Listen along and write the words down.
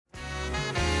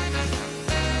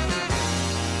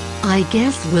I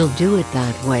guess we'll do it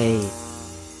that way.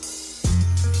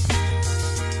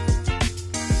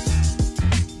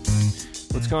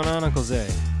 What's going on, Uncle Zay?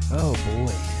 Oh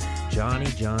boy, Johnny,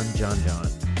 John.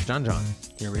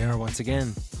 Here we are once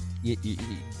again.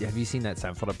 Have you seen that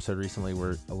Seinfeld episode recently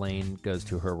where Elaine goes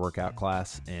to her workout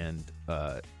class and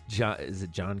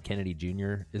John Kennedy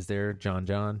Jr. is there?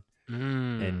 John,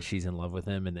 and she's in love with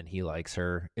him, and then he likes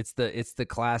her. It's the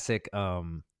classic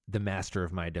The Master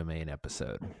of My Domain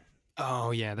episode.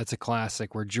 Oh yeah, that's a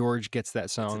classic where George gets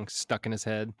that song stuck in his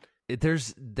head.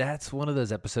 That's one of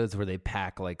those episodes where they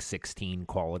pack like 16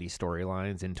 quality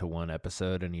storylines into one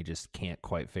episode, and you just can't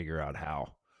quite figure out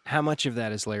how. How much of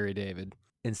that is Larry David?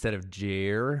 Instead of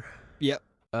Jer? Yep.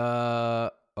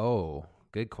 Oh,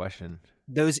 good question.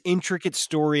 Those intricate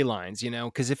storylines,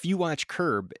 because if you watch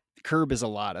Curb is a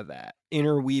lot of that.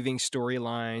 Interweaving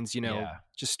storylines,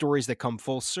 just stories that come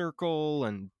full circle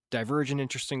and diverge in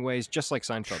interesting ways, just like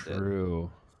Seinfeld did. True.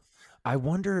 I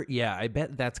wonder, I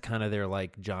bet that's kind of their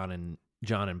like John and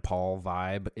Paul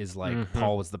vibe is like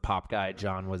Paul was the pop guy,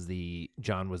 John was the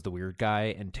weird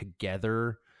guy, and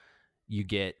together you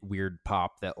get weird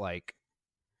pop that like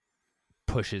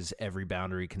pushes every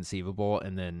boundary conceivable,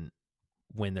 and then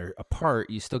when they're apart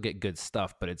you still get good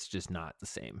stuff, but it's just not the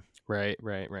same. Right.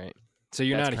 So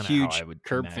you're not a huge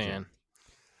Curb fan.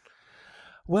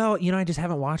 Well, I just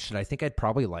haven't watched it. I think I'd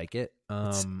probably like it.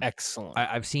 It's excellent.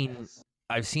 I've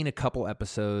seen a couple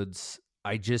episodes.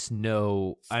 I just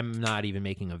know I'm not even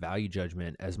making a value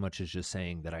judgment as much as just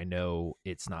saying that I know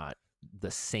it's not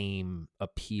the same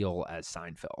appeal as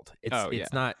Seinfeld.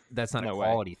 That's not a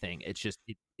quality thing. It's just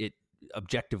it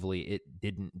objectively it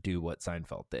didn't do what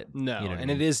Seinfeld did. No,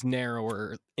 it is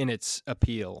narrower in its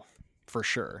appeal for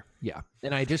sure. Yeah.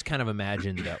 And I just kind of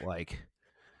imagine that like,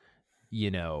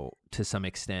 to some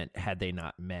extent, had they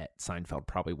not met, Seinfeld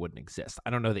probably wouldn't exist. I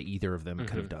don't know that either of them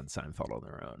could have done Seinfeld on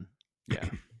their own. Yeah.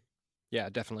 Yeah,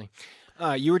 definitely.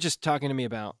 You were just talking to me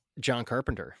about John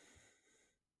Carpenter.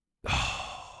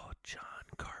 Oh, John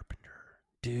Carpenter.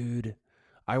 Dude,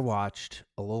 I watched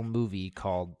a little movie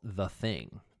called The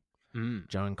Thing.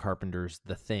 John Carpenter's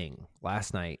The Thing.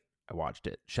 Last night, I watched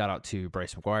it. Shout out to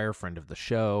Bryce McGuire, friend of the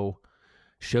show.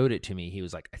 Showed it to me. He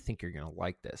was like, I think you're going to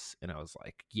like this. And I was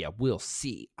like, yeah, we'll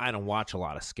see. I don't watch a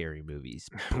lot of scary movies.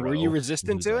 Bro. Were you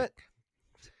resistant to it?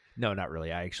 No, not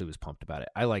really. I actually was pumped about it.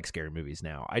 I like scary movies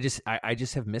now. I just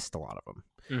have missed a lot of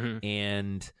them.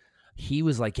 And he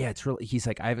was like, yeah, he's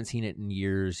like, I haven't seen it in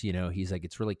years. He's like,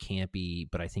 it's really campy,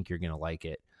 but I think you're going to like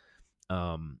it.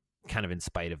 Kind of in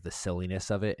spite of the silliness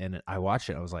of it. And I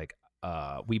watched it. I was like,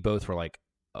 we both were like,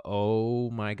 oh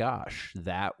my gosh,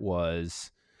 that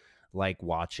was like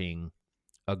watching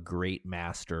a great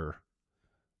master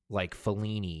like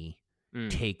Fellini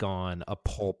take on a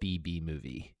pulpy B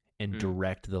movie and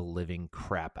direct the living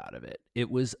crap out of it. It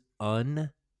was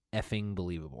un-effing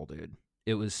believable, dude.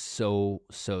 It was so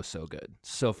good.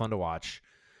 So fun to watch.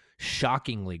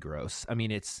 Shockingly gross. I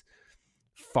mean, it's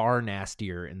far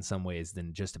nastier in some ways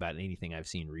than just about anything I've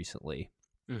seen recently.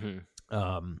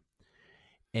 And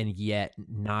yet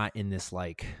not in this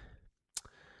like,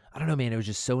 I don't know, man. It was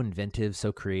just so inventive,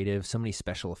 so creative, so many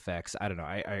special effects. I don't know.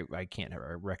 I can't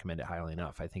recommend it highly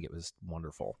enough. I think it was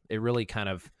wonderful. It really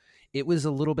it was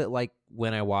a little bit like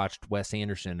when I watched Wes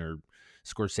Anderson or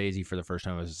Scorsese for the first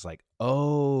time. I was just like,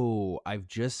 oh, I've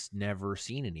just never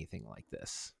seen anything like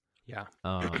this. Yeah.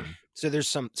 So there's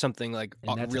something like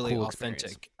really cool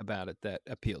authentic experience about it that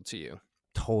appealed to you.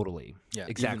 Totally. Yeah.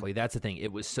 Exactly. That's the thing.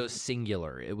 It was so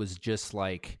singular. It was just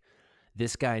like,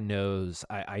 this guy knows.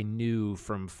 I knew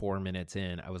from 4 minutes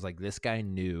in, I was like, this guy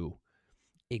knew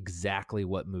exactly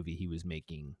what movie he was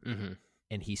making,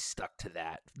 and he stuck to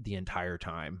that the entire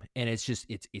time. And it's just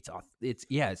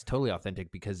it's totally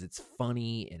authentic because it's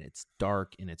funny and it's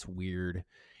dark and it's weird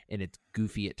and it's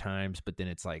goofy at times, but then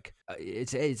it's like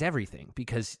it's everything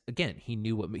because again, he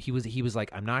knew what he was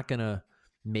like. I'm not gonna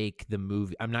make the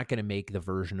movie. I'm not going to make the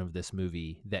version of this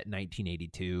movie that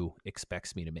 1982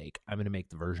 expects me to make. I'm going to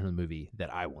make the version of the movie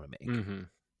that I want to make.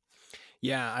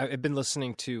 Yeah, I've been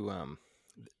listening to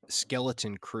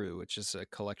Skeleton Crew, which is a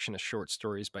collection of short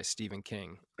stories by Stephen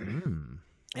King.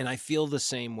 And I feel the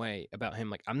same way about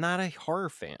him. Like, I'm not a horror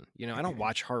fan. I don't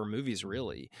watch horror movies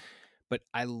really, but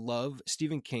I love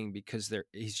Stephen King because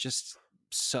he's just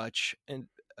such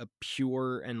a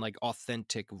pure and like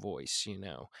authentic voice,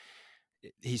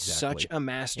 He's such a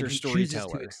master storyteller.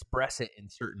 Chooses to express it in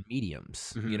certain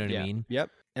mediums. You know what I mean?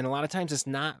 Yep. And a lot of times it's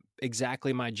not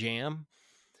exactly my jam,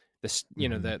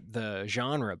 the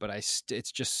genre, but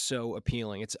it's just so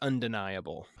appealing. It's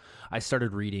undeniable. I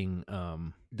started reading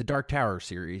the Dark Tower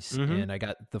series, and I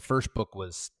got the first book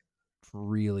was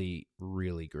really,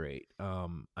 really great.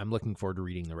 I'm looking forward to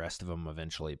reading the rest of them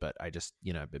eventually, but I just,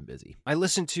 I've been busy. I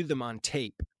listened to them on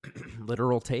tape.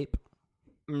 Literal tape?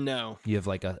 No. You have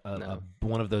like a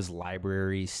one of those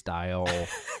library style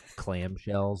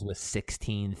clamshells with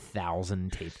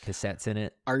 16,000 tape cassettes in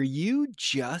it. Are you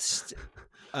just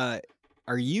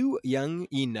are you young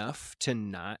enough to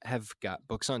not have got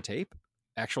books on tape?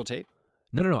 Actual tape?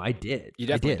 No, I did. You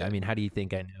definitely did. I mean, how do you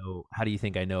think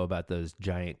I know about those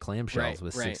giant clamshells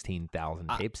with 16,000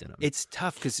 tapes in them? It's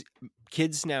tough because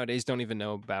kids nowadays don't even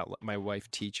know about, my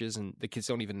wife teaches, and the kids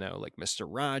don't even know like Mr.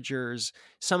 Rogers.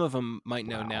 Some of them might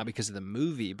know now because of the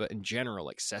movie, but in general,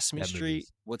 like Sesame Street,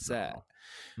 what's that?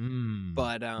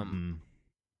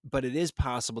 But it is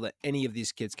possible that any of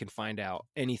these kids can find out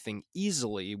anything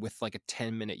easily with like a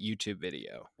 10-minute YouTube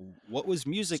video. What was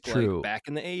music like back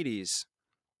in the 80s?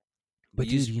 But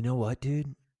dude, you know what,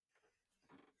 dude?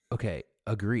 Okay,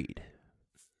 agreed.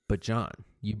 But John,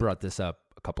 you brought this up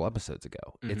a couple episodes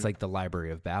ago. Mm-hmm. It's like the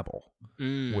Library of Babel.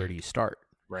 Where do you start?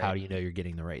 Right. How do you know you're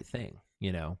getting the right thing?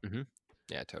 Mm-hmm.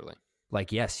 Yeah, totally.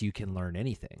 Like, yes, you can learn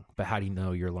anything, but how do you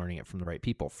know you're learning it from the right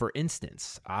people? For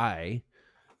instance,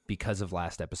 because of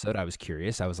last episode, I was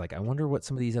curious. I was like, I wonder what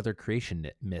some of these other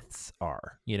creation myths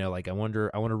are. Like, I want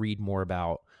to read more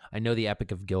about, I know the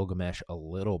Epic of Gilgamesh a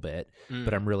little bit,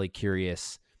 but I'm really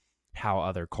curious how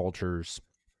other cultures,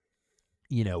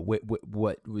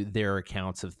 what their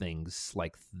accounts of things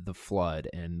like the flood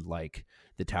and like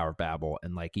the Tower of Babel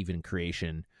and like even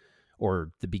creation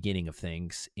or the beginning of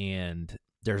things. And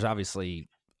there's obviously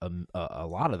a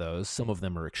lot of those. Some of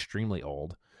them are extremely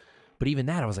old. But even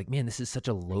that, I was like, man, this is such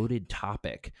a loaded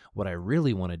topic. What I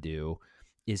really want to do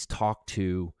is talk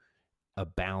to a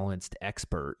balanced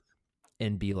expert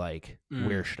and be like,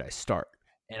 where should I start?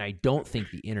 And I don't think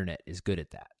the internet is good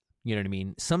at that. You know what I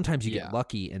mean? Sometimes you get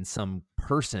lucky and some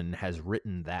person has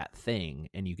written that thing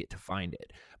and you get to find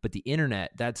it. But the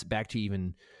internet, that's back to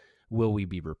even, will we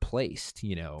be replaced?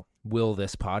 Will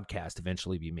this podcast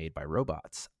eventually be made by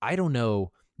robots? I don't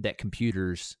know that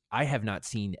computers, I have not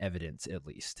seen evidence, at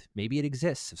least. Maybe it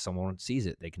exists. If someone sees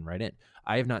it, they can write in.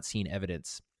 I have not seen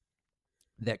evidence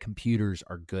that computers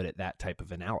are good at that type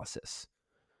of analysis.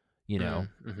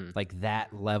 Like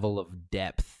that level of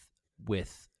depth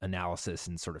with analysis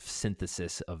and sort of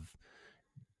synthesis of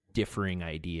differing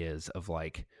ideas of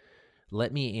like,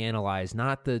 let me analyze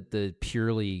not the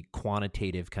purely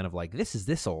quantitative kind of like, this is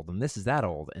this old and this is that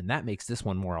old and that makes this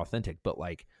one more authentic, but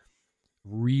like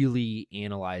really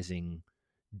analyzing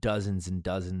dozens and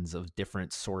dozens of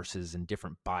different sources and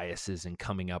different biases and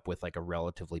coming up with like a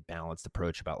relatively balanced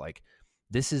approach about like,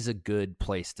 this is a good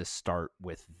place to start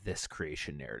with this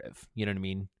creation narrative. You know what I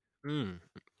mean?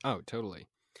 Oh, totally.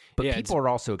 But people are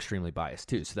also extremely biased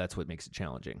too. So that's what makes it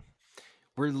challenging.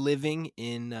 We're living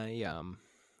in a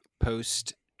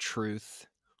post-truth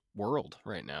world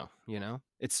right now.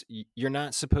 You're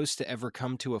not supposed to ever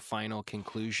come to a final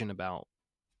conclusion about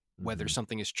whether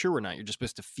something is true or not. You're just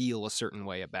supposed to feel a certain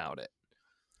way about it.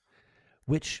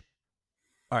 Which,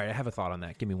 all right, I have a thought on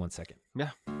that. Give me 1 second. Yeah.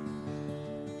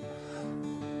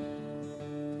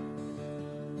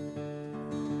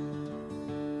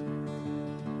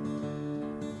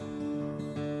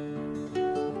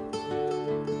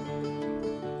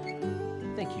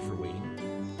 Thank you for waiting.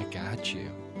 I got you.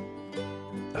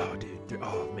 Oh, dude.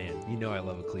 Oh, man. I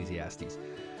love Ecclesiastes.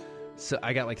 So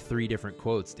I got like 3 different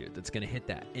quotes, dude, that's going to hit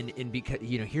that. And because,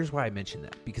 here's why I mention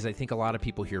that. Because I think a lot of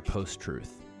people hear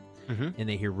post-truth and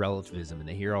they hear relativism and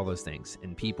they hear all those things.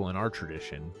 And people in our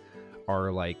tradition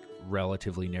are like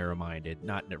relatively narrow-minded,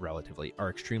 are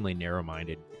extremely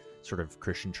narrow-minded sort of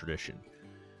Christian tradition.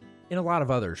 And a lot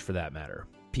of others for that matter.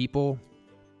 People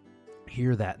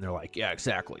hear that and they're like, yeah,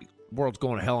 exactly. World's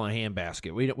going to hell in a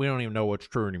handbasket. We don't even know what's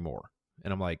true anymore.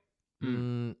 And I'm like,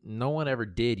 no one ever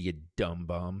did, you dumb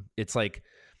bum. It's like,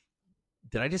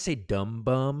 did I just say dumb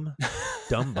bum?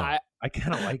 Dumb bum. I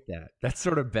kind of like that. That's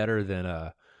sort of better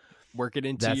than work it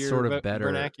into your sort of better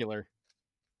vernacular.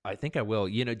 I think I will.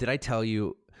 Did I tell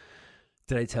you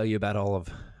about all of?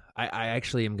 I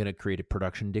actually am going to create a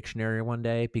production dictionary one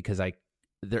day because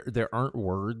there aren't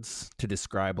words to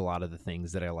describe a lot of the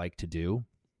things that I like to do.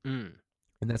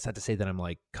 And that's not to say that I'm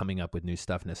like coming up with new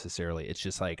stuff necessarily. It's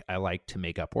just like I like to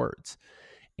make up words.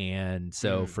 And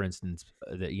so, for instance,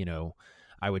 that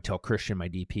I would tell Christian, my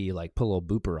DP, like put a little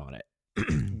booper on it.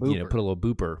 Put a little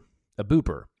booper, a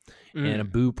booper, and a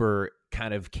booper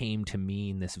kind of came to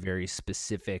mean this very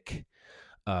specific,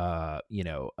 a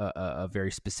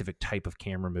very specific type of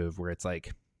camera move where it's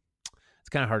like it's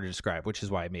kind of hard to describe, which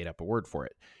is why I made up a word for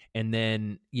it. And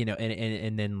then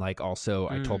and then like also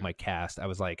I told my cast, I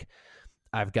was like,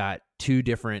 I've got 2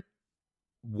 different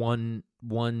one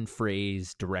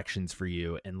phrase directions for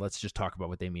you, and let's just talk about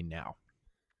what they mean now.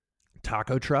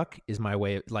 Taco truck is my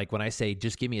way of, like, when I say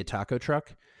just give me a taco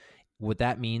truck, what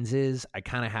that means is I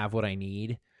kind of have what I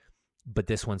need, but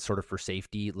this one's sort of for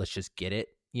safety. Let's just get it.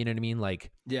 You know what I mean?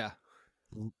 Like, Yeah.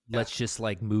 let's just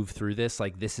like move through this.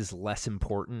 Like, this is less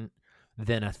important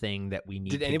than a thing that we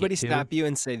need. Did anybody stop you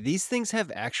and say these things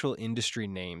have actual industry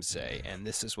names, say, and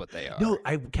this is what they are? No,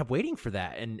 I kept waiting for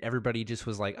that, and everybody just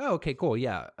was like, "Oh, okay, cool,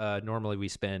 yeah." Normally, we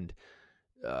spend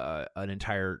an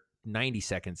entire 90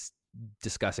 seconds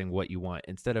discussing what you want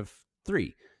instead of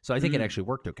 3. So I think it actually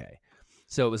worked okay.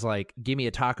 So it was like, give me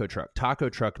a taco truck. Taco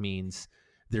truck means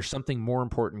there's something more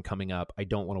important coming up. I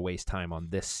don't want to waste time on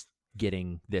this,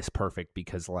 getting this perfect,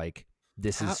 because like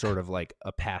this is sort of like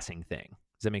a passing thing.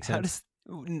 Does that make sense?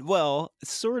 Well,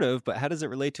 sort of, but how does it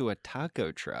relate to a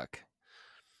taco truck?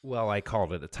 Well, I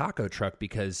called it a taco truck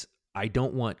because I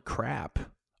don't want crap.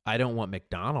 I don't want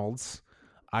McDonald's.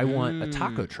 I want a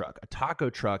taco truck. A taco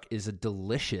truck is a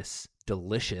delicious,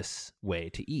 delicious way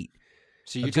to eat.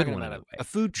 So you're talking about a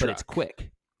food truck. But it's quick.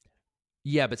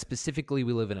 Yeah, but specifically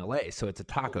we live in LA, so it's a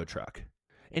taco truck.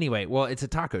 Anyway, well, it's a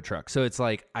taco truck. So it's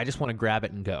like, I just want to grab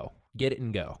it and go. Get it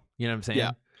and go. You know what I'm saying?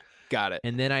 Yeah. Got it.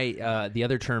 And then the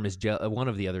other term is, one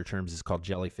of the other terms is called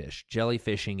jellyfish.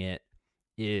 Jellyfishing it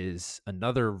is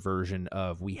another version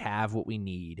of, we have what we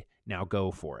need, now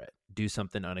go for it. Do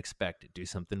something unexpected. Do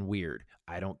something weird.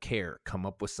 I don't care. Come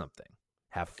up with something.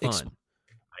 Have fun.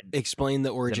 Explain the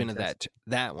origin of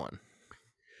that one.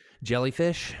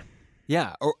 Jellyfish?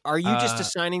 Yeah. Or are you just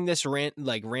assigning this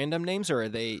random names, or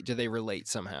do they relate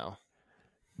somehow?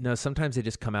 No, sometimes they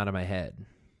just come out of my head.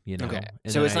 You know, okay.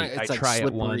 And so I try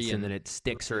it once and then it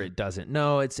sticks or it doesn't.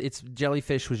 No, it's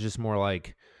jellyfish was just more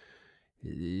like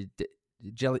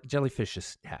jellyfish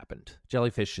just happened.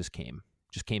 Jellyfish just came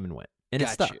and went, and it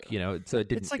stuck. You know, so it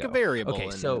didn't. It's like go. a variable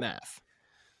in math.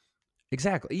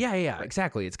 Exactly. Yeah.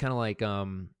 Exactly. It's kind of like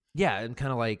and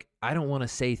kind of like, I don't want to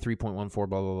say 3.14 blah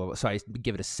blah blah. So I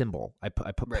give it a symbol. I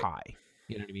put pi.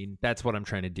 You know what I mean? That's what I'm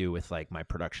trying to do with like my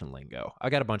production lingo.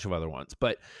 I got a bunch of other ones,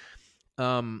 but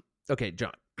okay,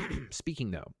 John.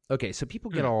 Speaking though, okay, so people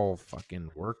get all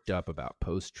fucking worked up about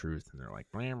post-truth, and they're like,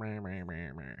 blah, blah, blah,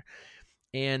 blah, blah.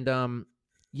 And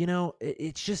you know,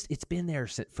 it's been there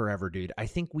forever, dude. I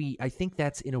think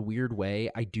that's, in a weird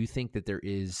way, I do think that there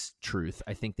is truth.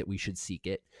 I think that we should seek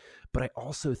it, but I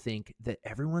also think that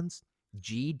everyone's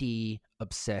GD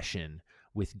obsession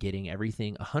with getting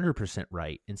everything 100%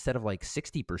 right instead of like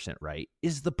 60% right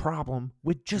is the problem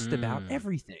with just about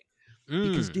everything.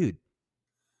 Because, dude,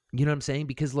 you know what I'm saying?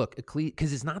 Because look,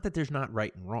 because it's not that there's not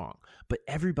right and wrong, but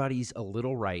everybody's a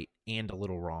little right and a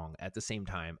little wrong at the same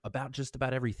time about just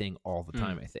about everything all the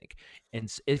time, I think.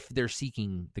 And if they're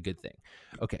seeking the good thing.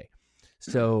 Okay.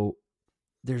 So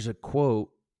there's a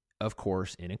quote, of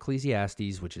course, in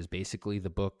Ecclesiastes, which is basically the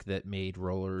book that made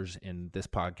Rollers and this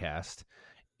podcast.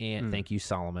 And thank you,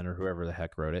 Solomon, or whoever the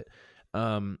heck wrote it.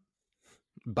 Bob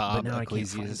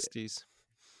Ecclesiastes.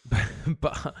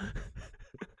 Bob.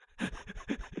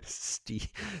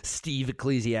 Steve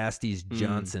Ecclesiastes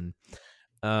Johnson.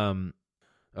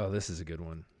 Oh, this is a good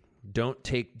one. Do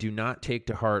not take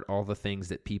to heart all the things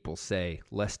that people say,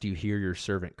 lest you hear your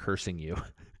servant cursing you.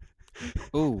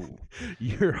 Ooh.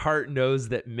 Your heart knows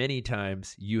that many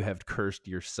times you have cursed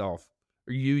yourself,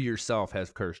 or you yourself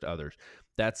have cursed others.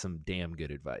 That's some damn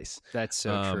good advice. That's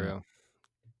so true.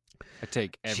 I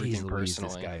take everything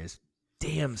personally. This guy is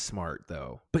damn smart,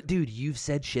 though. But dude, you've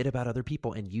said shit about other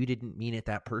people and you didn't mean it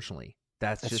that personally.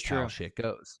 That's just true. How shit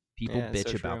goes. People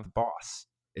bitch about the boss.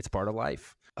 It's part of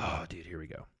life. Oh, dude, here we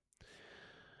go.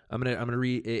 I'm gonna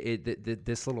read it.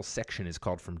 This little section is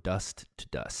called "From Dust to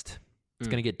Dust." It's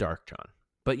gonna get dark, John.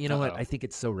 But you know what? I think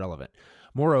it's so relevant.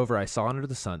 Moreover, I saw under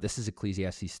the sun. This is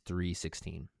Ecclesiastes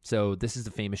 3:16. So this is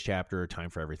the famous chapter, time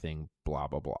for everything, blah,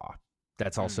 blah, blah.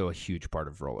 That's also a huge part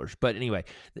of Rollers. But anyway,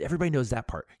 everybody knows that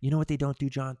part. You know what they don't do,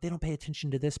 John? They don't pay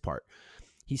attention to this part.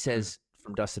 He says,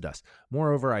 from dust to dust.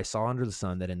 Moreover, I saw under the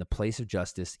sun that in the place of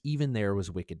justice, even there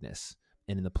was wickedness.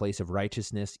 And in the place of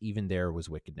righteousness, even there was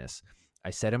wickedness.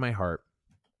 I said in my heart,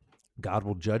 God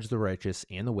will judge the righteous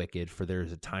and the wicked, for there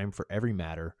is a time for every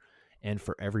matter and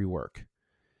for every work.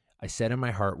 I said in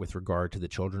my heart with regard to the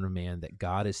children of man that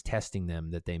God is testing them,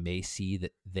 that they may see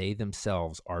that they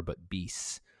themselves are but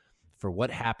beasts. For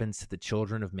what happens to the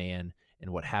children of man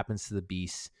and what happens to the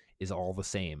beasts is all the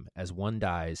same. As one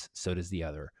dies, so does the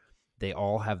other. They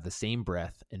all have the same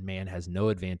breath, and man has no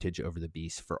advantage over the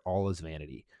beast, for all is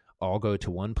vanity. All go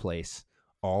to one place.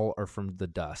 All are from the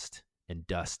dust, and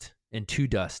to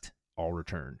dust all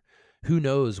return. Who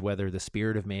knows whether the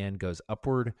spirit of man goes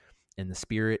upward and the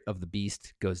spirit of the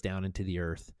beast goes down into the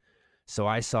earth. So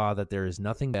I saw that there is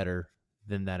nothing better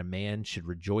than that a man should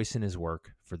rejoice in his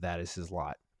work, for that is his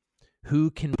lot.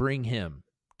 Who can bring him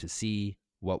to see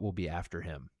what will be after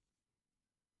him?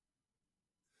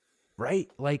 Right?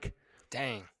 Like,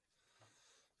 dang.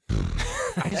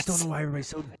 I just don't know why everybody's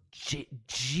so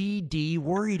GD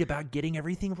worried about getting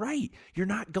everything right. You're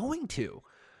not going to.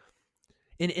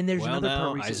 And there's another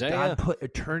part where he says, God put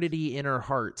eternity in our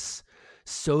hearts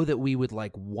so that we would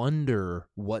like wonder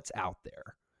what's out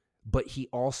there. But he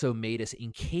also made us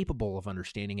incapable of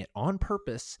understanding it on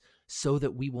purpose so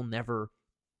that we will never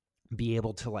be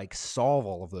able to like solve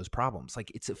all of those problems.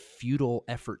 Like, it's a futile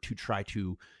effort to try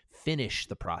to finish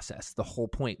the process. The whole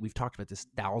point, we've talked about this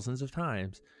thousands of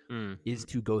times, is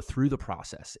to go through the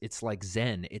process. It's like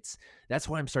Zen. That's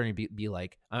why I'm starting to be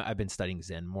like, I've been studying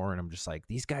Zen more, and I'm just like,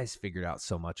 these guys figured out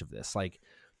so much of this. Like,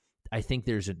 I think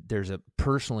there's a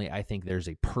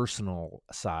personal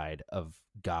side of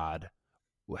God,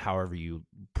 however you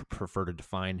prefer to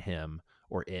define him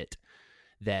or it,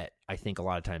 that I think a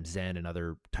lot of times Zen and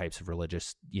other types of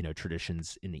religious,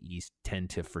 traditions in the East tend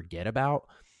to forget about.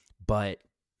 But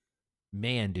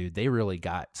man, dude, they really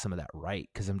got some of that right.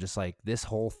 Cause I'm just like, this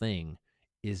whole thing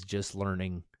is just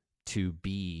learning to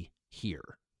be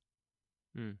here.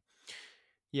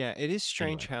 Yeah. It is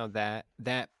strange how that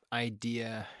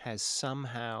idea has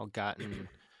somehow gotten,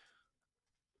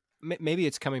 maybe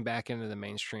it's coming back into the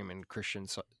mainstream in Christian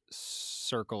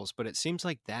circles, but it seems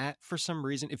like that for some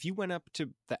reason, if you went up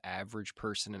to the average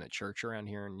person in a church around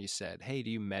here and you said, hey,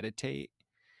 do you meditate?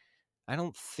 I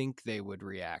don't think they would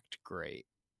react great.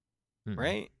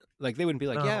 Right? Like, they wouldn't be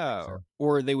like, yeah, so.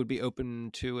 Or they would be open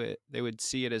to it. They would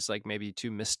see it as like maybe too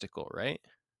mystical, right?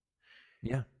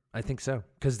 Yeah, I think so.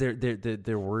 Because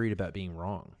they're worried about being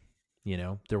wrong.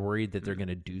 They're worried that they're going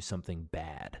to do something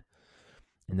bad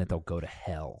and that they'll go to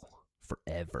hell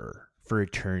forever, for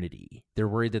eternity. They're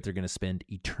worried that they're going to spend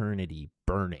eternity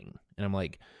burning. And I'm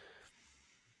like,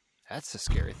 that's a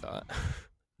scary thought.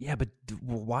 Yeah, but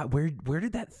why? Where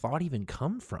did that thought even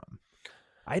come from?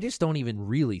 I just don't even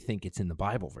really think it's in the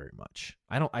Bible very much.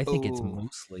 I think it's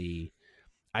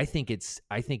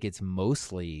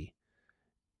mostly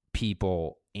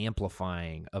people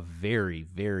amplifying a very,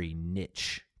 very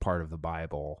niche part of the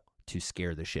Bible to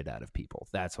scare the shit out of people.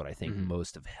 That's what I think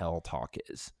most of hell talk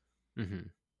is.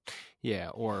 Yeah,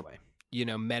 or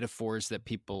metaphors that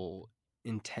people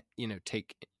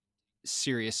take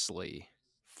seriously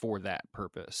for that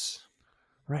purpose.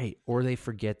 Right. Or they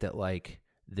forget that like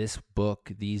this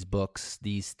book, these books,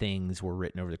 these things were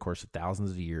written over the course of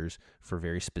thousands of years for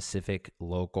very specific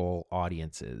local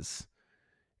audiences.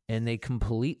 And they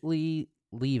completely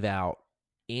leave out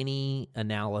any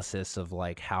analysis of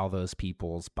like how those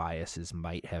people's biases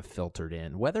might have filtered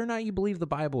in, whether or not you believe the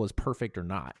Bible is perfect or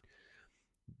not.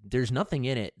 There's nothing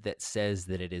in it that says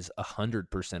that it is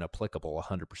 100% applicable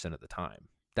 100% of the time.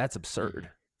 That's absurd.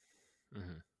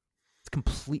 It's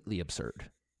completely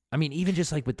absurd. I mean, even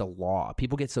just like with the law,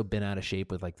 people get so bent out of shape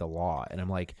with like the law. And I'm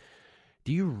like,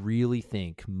 do you really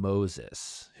think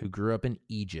Moses, who grew up in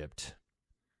Egypt,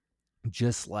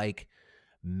 just like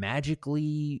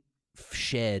magically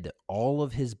shed all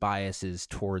of his biases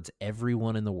towards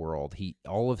everyone in the world,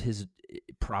 all of his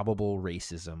probable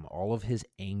racism, all of his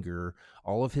anger,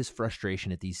 all of his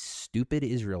frustration at these stupid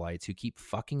Israelites who keep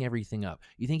fucking everything up?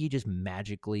 You think he just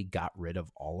magically got rid of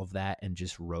all of that and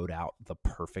just wrote out the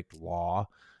perfect law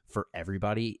for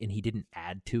everybody, and he didn't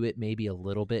add to it maybe a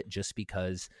little bit just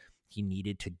because he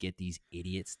needed to get these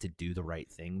idiots to do the right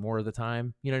thing more of the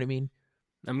time? You know what I mean?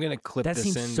 I'm gonna clip that this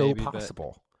seems in. So maybe,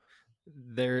 possible.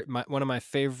 One of my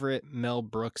favorite Mel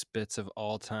Brooks bits of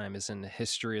all time is in The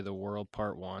History of the World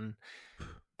Part 1.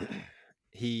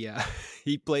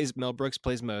 Mel Brooks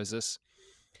plays Moses,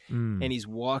 and he's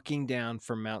walking down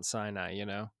from Mount Sinai,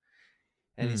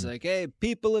 and he's like, "Hey,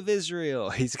 people of Israel!"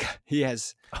 He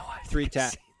has three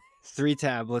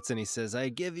tablets, and he says, "I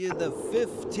give you the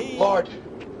 15. Lord,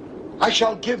 I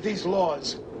shall give these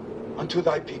laws unto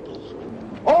thy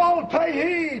people. All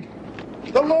pay heed.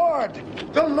 The Lord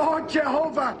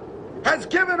Jehovah has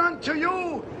given unto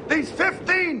you these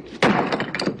 15.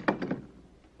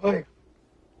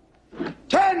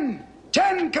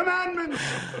 10 commandments."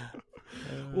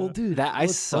 Well, dude, I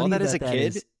saw that as a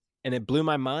kid, and it blew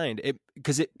my mind.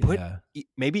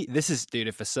 Maybe this is, dude.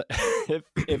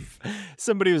 If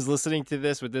somebody was listening to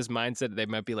this with this mindset, they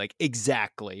might be like,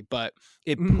 exactly. But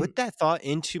it put that thought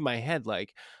into my head,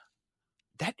 like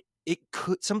that. It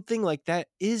could, something like that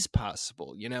is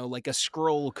possible, like a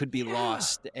scroll could be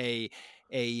lost. The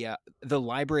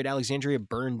library at Alexandria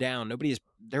burned down.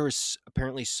 There was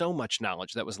apparently so much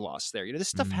knowledge that was lost there. This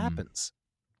stuff happens.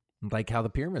 like how the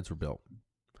pyramids were built.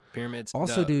 Pyramids.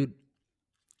 Also, dude.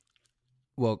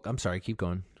 Well, I'm sorry. Keep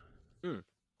going.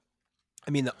 I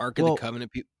mean, the Ark of the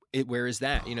Covenant. Where is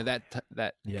that? You know,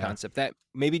 that concept that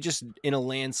maybe just in a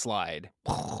landslide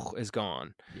is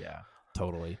gone. Yeah,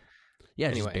 totally. Yeah,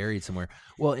 anyway. Just buried somewhere.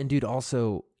 Well, and dude,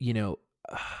 also, you know,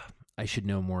 I should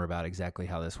know more about exactly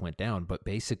how this went down, but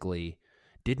basically,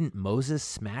 didn't Moses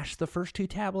smash the first 2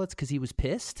 tablets because he was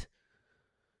pissed?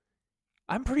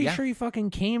 I'm pretty sure he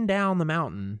fucking came down the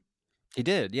mountain. He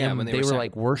did, yeah. When they were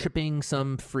like worshiping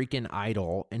some freaking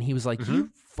idol, and he was like, "You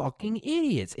fucking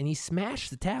idiots!" And he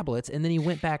smashed the tablets, and then he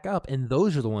went back up, and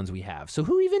those are the ones we have. So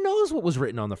who even knows what was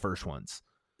written on the first ones?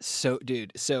 So,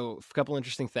 dude, a couple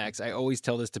interesting facts. I always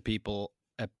tell this to people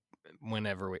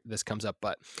whenever this comes up,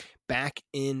 but back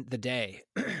in the day,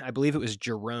 I believe it was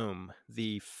Jerome,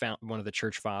 one of the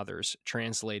church fathers,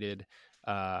 translated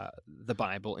the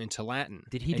Bible into Latin.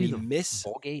 Did he do the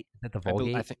Vulgate? At the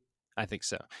Vulgate? I think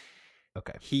so.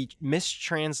 Okay. He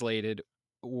mistranslated,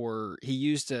 or he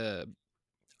used a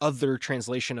other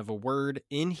translation of a word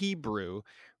in Hebrew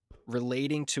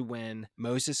relating to when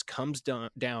Moses comes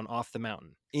down off the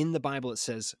mountain. In the Bible, it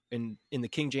says, in the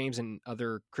King James and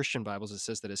other Christian Bibles, it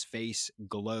says that his face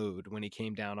glowed when he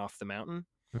came down off the mountain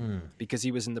because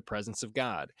he was in the presence of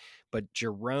God. But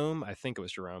Jerome, I think it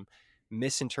was Jerome,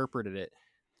 misinterpreted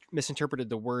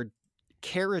the word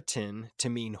keratin to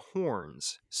mean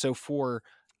horns. So for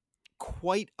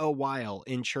quite a while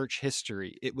in church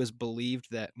history, it was believed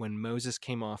that when Moses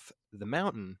came off the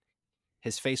mountain,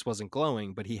 his face wasn't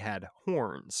glowing, but he had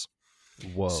horns.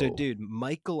 Whoa. So, dude,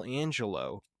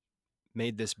 Michelangelo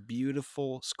made this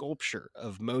beautiful sculpture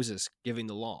of Moses giving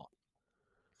the law.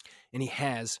 And he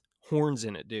has horns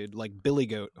in it, dude, like billy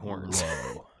goat horns.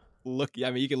 Whoa. Look, I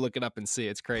mean, you can look it up and see.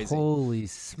 It's crazy. Holy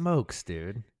smokes,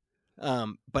 dude.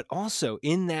 But also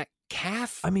in that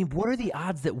calf. I mean, what are the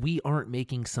odds that we aren't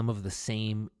making some of the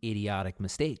same idiotic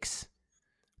mistakes?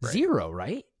 Right. 0,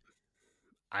 right?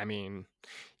 I mean,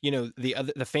 you know,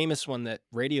 the famous one that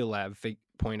Radiolab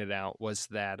pointed out was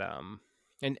that,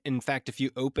 and in fact, if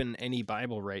you open any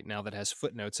Bible right now that has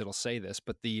footnotes, it'll say this,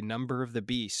 but the number of the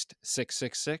beast,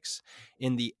 666,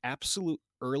 in the absolute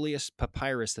earliest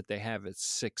papyrus that they have, it's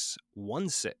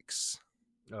 616.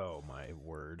 Oh, my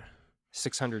word.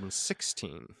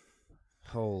 616.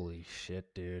 Holy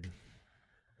shit, dude.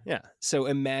 Yeah. So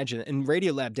imagine, and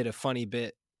Radiolab did a funny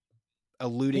bit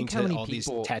alluding to all these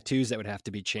tattoos that would have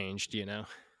to be changed, you know?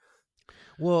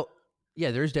 Well,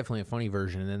 yeah, there's definitely a funny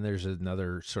version. And then there's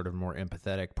another sort of more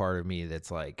empathetic part of me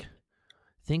that's like,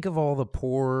 think of all the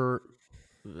poor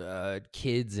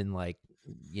kids in, like,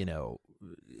 you know,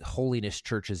 holiness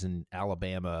churches in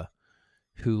Alabama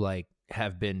who, like,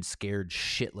 have been scared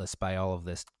shitless by all of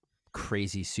this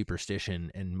crazy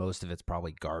superstition, and most of it's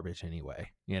probably garbage anyway,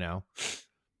 you know?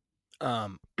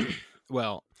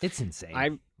 Well, it's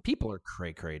insane. People are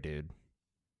cray, dude.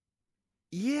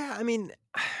 Yeah, I mean,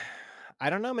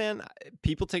 I don't know, man.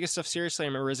 People take stuff seriously. I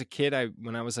remember as a kid,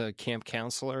 when I was a camp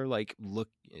counselor, like, look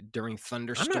during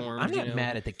thunderstorms. I'm not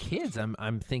mad at the kids.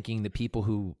 I'm thinking the people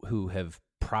who have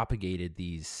propagated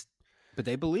these, but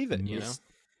they believe it. You know?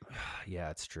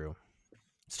 Yeah, it's true.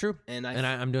 It's true. And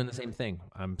I'm doing the same thing.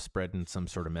 I'm spreading some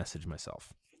sort of message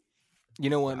myself.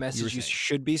 You know what message you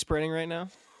should be spreading right now?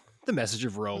 The message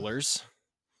of rollers.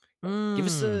 Give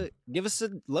us a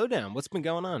lowdown. What's been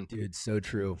going on, dude? So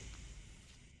true.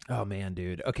 Oh man,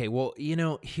 dude. Okay, well, you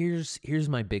know, here's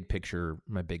my big picture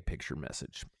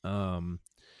message.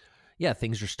 Yeah,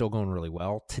 things are still going really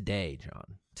well today,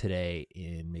 John. Today,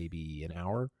 in maybe an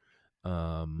hour,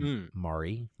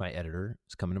 Mari, my editor,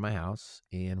 is coming to my house,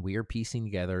 and we are piecing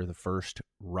together the first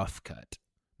rough cut,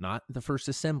 not the first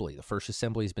assembly. The first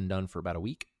assembly has been done for about a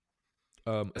week.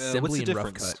 Assembly and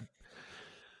rough cut.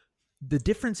 The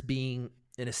difference being,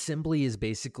 an assembly is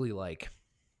basically like,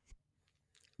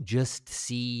 just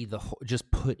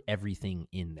put everything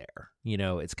in there. You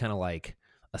know, it's kind of like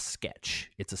a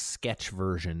sketch. It's a sketch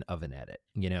version of an edit.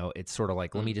 You know, it's sort of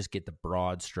like, let me just get the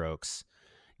broad strokes,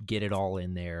 get it all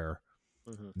in there,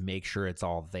 make sure it's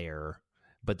all there.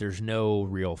 But there's no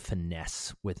real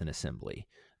finesse with an assembly.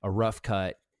 A rough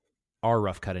cut, our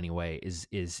rough cut anyway, is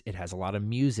it has a lot of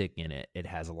music in it. It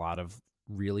has a lot of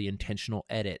really intentional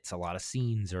edits. A lot of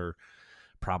scenes are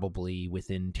probably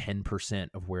within 10%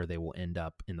 of where they will end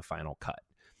up in the final cut.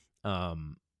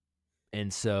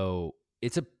 And so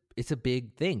it's a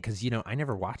big thing because, you know, I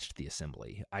never watched the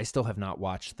assembly. I still have not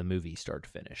watched the movie start to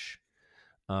finish.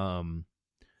 And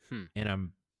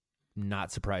I'm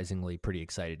not surprisingly pretty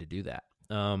excited to do that.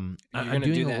 I'm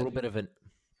doing a little bit of an...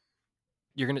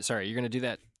 You're going to do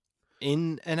that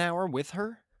in an hour with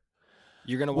her?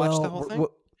 You're going to watch the whole thing?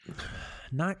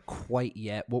 Not quite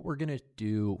yet. What we're gonna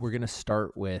do, we're gonna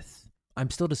start with. I'm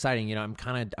still deciding. You know, I'm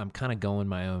kind of going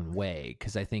my own way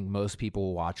because I think most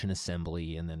people watch an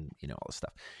assembly and then all this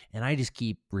stuff, and I just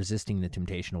keep resisting the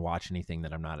temptation to watch anything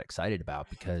that I'm not excited about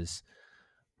because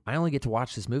I only get to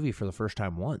watch this movie for the first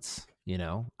time once.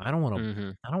 I don't want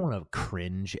to. I don't want to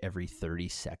cringe every 30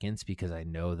 seconds because I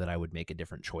know that I would make a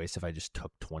different choice if I just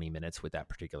took 20 minutes with that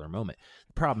particular moment.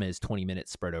 The problem is 20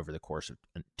 minutes spread over the course of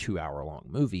a 2-hour-long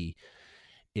movie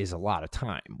is a lot of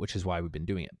time, which is why we've been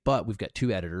doing it. But we've got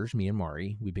 2 editors, me and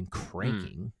Mari. We've been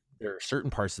cranking. There are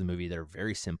certain parts of the movie that are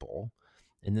very simple,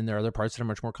 and then there are other parts that are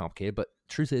much more complicated. But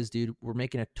truth is, dude, we're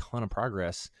making a ton of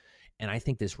progress, and I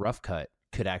think this rough cut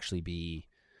could actually be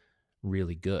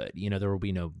really good. There will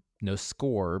be no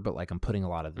score, but like I'm putting a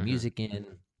lot of the music in.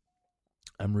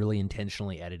 I'm really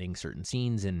intentionally editing certain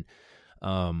scenes, and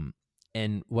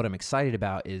what I'm excited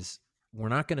about is we're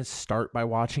not going to start by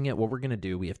watching it. What we're going to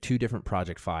do, we have 2 different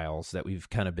project files that we've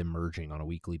kind of been merging on a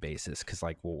weekly basis because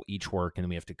like we'll each work and then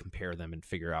we have to compare them and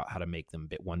figure out how to make them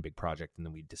one big project, and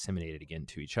then we disseminate it again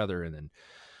to each other, and then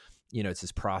it's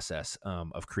this process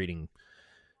of creating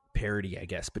parity, I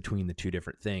guess, between the 2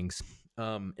 different things.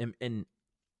 And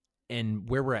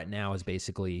where we're at now is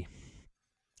basically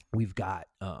we've got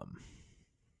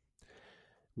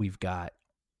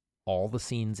all the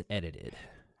scenes edited,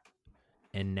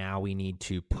 and now we need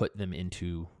to put them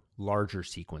into larger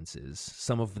sequences.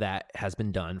 Some of that has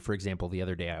been done. For example, the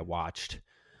other day I watched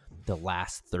the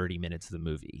last 30 minutes of the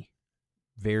movie.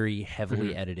 Very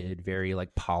heavily edited, very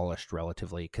like polished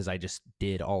relatively, because I just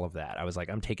did all of that. I was like,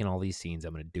 I'm taking all these scenes,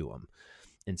 I'm going to do them.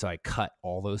 And so I cut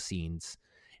all those scenes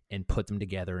and put them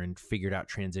together and figured out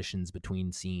transitions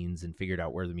between scenes and figured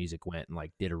out where the music went and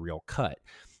like did a real cut.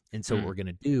 And so what we're going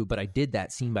to do, but I did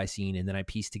that scene by scene, and then I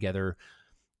pieced together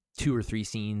 2 or 3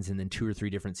 scenes and then 2 or 3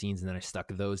 different scenes, and then I stuck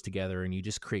those together, and you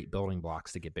just create building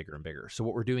blocks that get bigger and bigger. So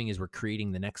what we're doing is we're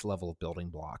creating the next level of building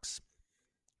blocks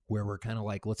where we're kind of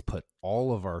like, let's put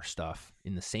all of our stuff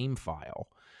in the same file,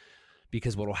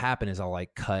 because what will happen is I'll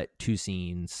like cut 2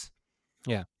 scenes,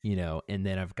 and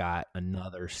then I've got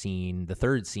another scene, the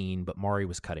 3rd scene, but Mari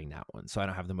was cutting that one, so I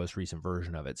don't have the most recent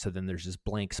version of it. So then there's this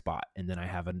blank spot, and then I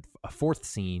have a 4th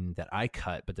scene that I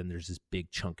cut, but then there's this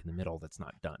big chunk in the middle that's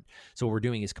not done. So what we're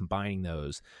doing is combining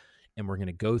those, and we're going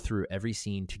to go through every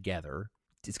scene together.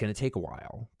 It's going to take a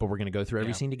while, but we're going to go through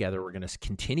every scene together. We're going to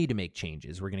continue to make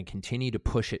changes. We're going to continue to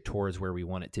push it towards where we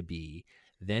want it to be.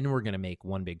 Then we're going to make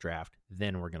one big draft.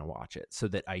 Then we're going to watch it, so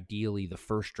that ideally the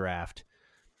first draft,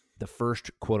 the first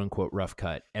quote unquote rough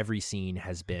cut, every scene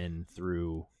has been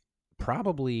through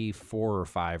probably 4 or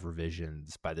 5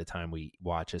 revisions by the time we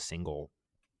watch a single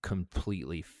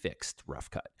completely fixed rough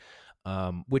cut.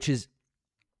 Which is,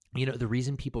 the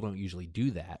reason people don't usually do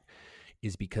that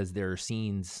is because there are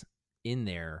scenes in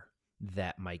there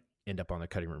that might end up on the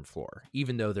cutting room floor,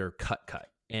 even though they're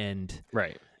cut. And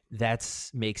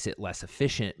that's makes it less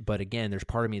efficient. But again, there's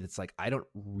part of me that's like, I don't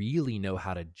really know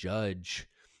how to judge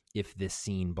if this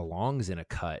scene belongs in a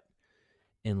cut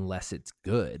unless it's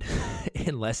good,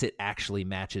 unless it actually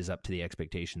matches up to the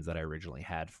expectations that I originally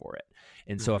had for it.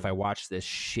 And so if I watch this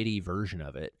shitty version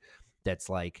of it, that's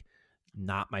like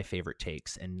not my favorite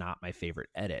takes and not my favorite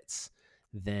edits,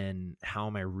 then how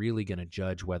am I really going to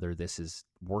judge whether this is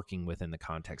working within the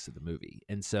context of the movie?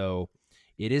 And so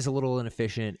it is a little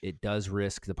inefficient. It does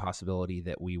risk the possibility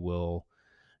that we will,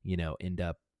 end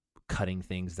up cutting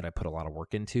things that I put a lot of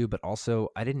work into, but also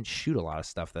I didn't shoot a lot of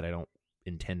stuff that I don't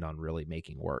intend on really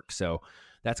making work. So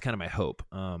that's kind of my hope.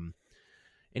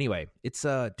 Anyway, it's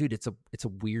dude, it's a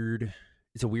weird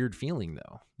feeling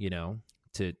though,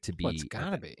 to be. Well, it's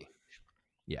gotta be.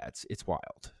 Yeah, it's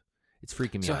wild. It's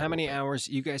freaking me out. So how many hours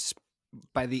you guys,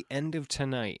 by the end of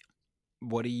tonight,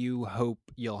 what do you hope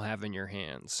you'll have in your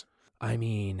hands? I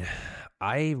mean,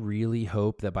 I really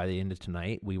hope that by the end of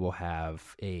tonight, we will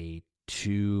have a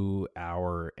 2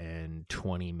 hour and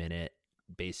 20 minute,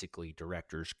 basically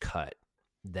director's cut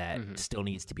that still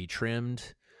needs to be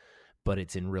trimmed, but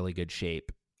it's in really good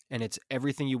shape. And it's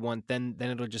everything you want. Then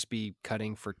it'll just be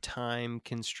cutting for time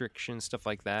constriction, stuff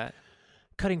like that.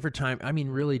 Cutting for time. I mean,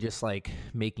 really just like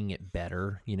making it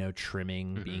better,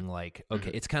 trimming, being like, okay,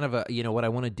 it's kind of a, what I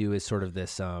want to do is sort of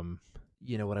this,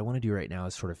 what I want to do right now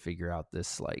is sort of figure out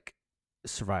this like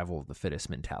survival of the fittest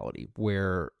mentality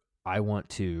where I want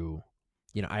to,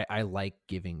 I like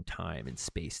giving time and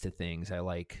space to things. I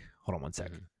like, hold on one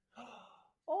second.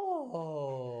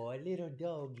 Oh, a little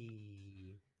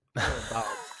doggy. Little dogs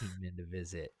came in to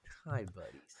visit. Hi,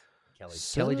 buddies. Kelly.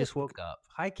 Kelly just woke up.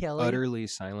 Hi, Kelly. Utterly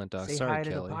silent dog. Say Sorry, hi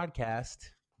Kelly. To the podcast.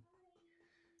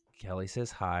 Kelly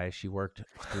says hi. She worked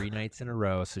 3 nights in a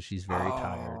row, so she's very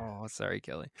tired. Oh, sorry,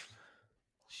 Kelly.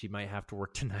 She might have to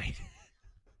work tonight.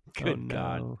 Good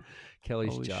God.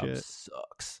 Kelly's Holy job shit.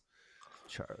 sucks.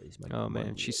 Charlie's my Oh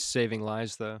man, she's saving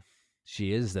lives though.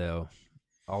 She is though.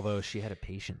 Although she had a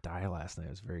patient die last night.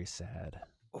 It was very sad.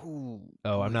 Oh,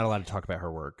 I'm not allowed to talk about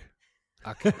her work.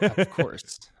 Okay, of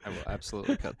course. I will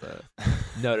absolutely cut that.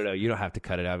 No. You don't have to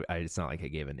cut it out. It's not like I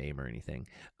gave a name or anything.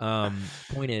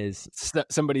 Point is,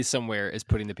 somebody somewhere is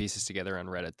putting the pieces together on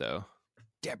Reddit, though.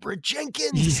 Deborah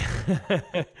Jenkins,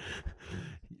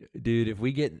 dude. If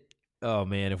we get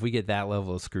that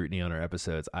level of scrutiny on our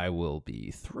episodes, I will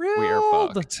be thrilled. We are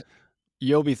fucked.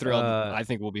 You'll be thrilled. I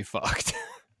think we'll be fucked.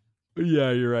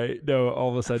 Yeah, you're right. No,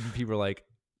 all of a sudden people are like,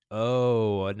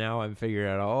 oh, now I'm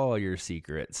figuring out all your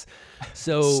secrets.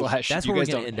 So that's you where guys we're going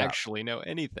to don't end up. actually know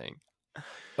anything.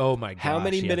 Oh my gosh. How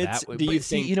many minutes do you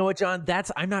think? You know what, John?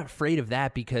 I'm not afraid of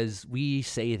that because we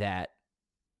say that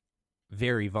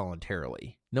very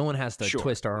voluntarily. No one has to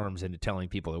twist our arms into telling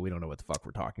people that we don't know what the fuck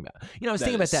we're talking about. You know, I was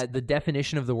thinking about that. The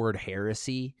definition of the word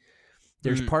heresy.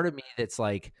 There's part of me that's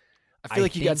like, I feel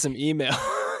like you got some emails.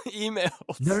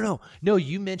 No.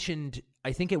 You mentioned,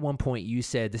 I think at one point you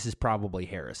said this is probably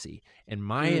heresy, and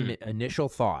my initial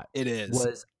thought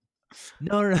was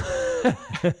no.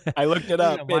 I looked it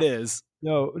up. It is.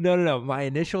 No. My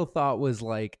initial thought was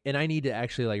like, and I need to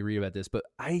actually like read about this, but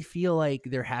I feel like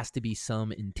there has to be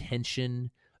some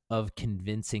intention of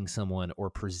convincing someone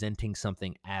or presenting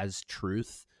something as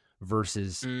truth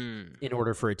versus in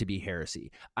order for it to be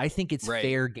heresy. I think it's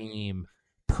fair game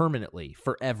permanently,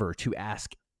 forever, to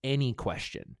ask any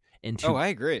question and to I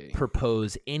agree.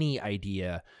 propose any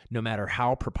idea, no matter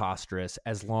how preposterous,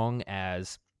 as long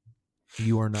as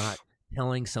you are not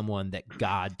telling someone that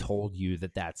God told you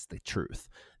that that's the truth.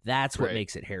 That's what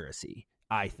makes it heresy,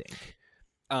 I think.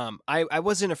 I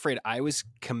wasn't afraid I was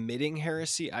committing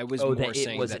heresy. I was more that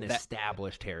saying it was that an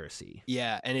established heresy.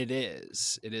 Yeah, and it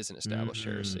is. It is an established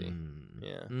heresy.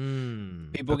 Yeah.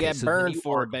 People Okay, get so burned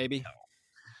for it, baby.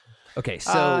 Okay,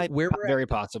 so very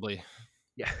possibly.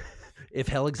 Yeah, if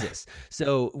hell exists.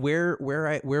 So where we're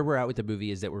at with the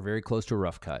movie is that we're very close to a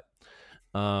rough cut.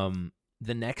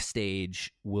 The next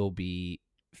stage will be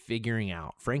figuring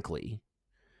out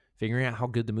how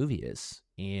good the movie is,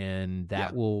 and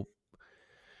that will.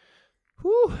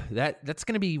 Whew, that's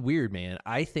going to be weird, man.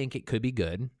 I think it could be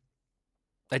good.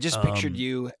 I just pictured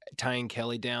you tying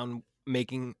Kelly down,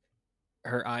 making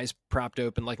her eyes propped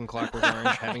open like in Clockwork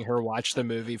Orange, having her watch the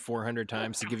movie 400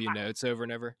 times to give you notes over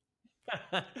and over.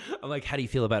 I'm like, how do you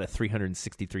feel about it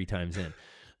 363 times in?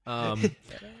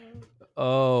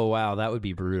 Oh, wow, that would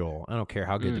be brutal. I don't care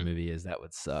how good the movie is. That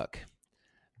would suck.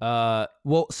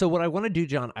 Well, so what I want to do,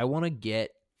 John, I want to get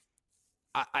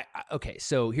okay,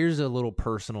 so here's a little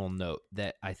personal note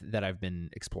that I've been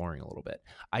exploring a little bit.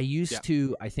 I used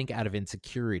to, I think, out of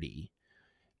insecurity,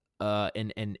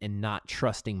 and not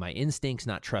trusting my instincts,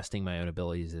 not trusting my own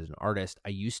abilities as an artist, I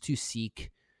used to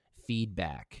seek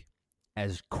feedback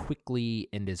as quickly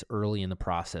and as early in the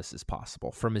process as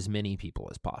possible from as many people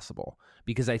as possible,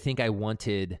 because I think I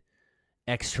wanted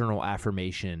external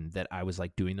affirmation that I was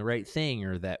like doing the right thing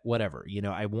or that whatever,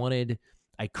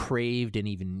 I craved and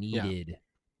even needed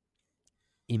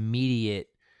immediate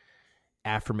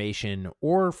affirmation,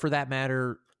 or for that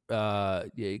matter,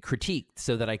 critique,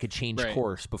 so that I could change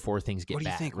course before things get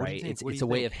bad. Right? It's a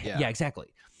way of exactly.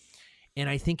 And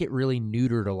I think it really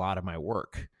neutered a lot of my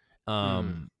work,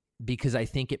 because I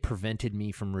think it prevented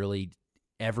me from really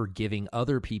ever giving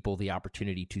other people the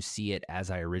opportunity to see it as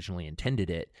I originally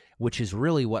intended it, which is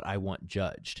really what I want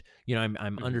judged.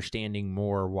 I'm understanding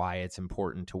more why it's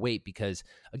important to wait, because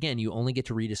again, you only get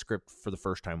to read a script for the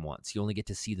first time once. You only get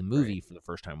to see the movie for the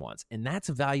first time once. And that's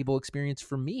a valuable experience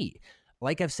for me.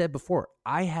 Like I've said before,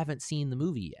 I haven't seen the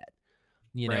movie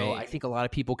yet. I think a lot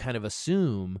of people kind of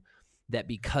assume that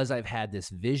because I've had this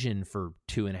vision for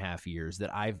 2.5 years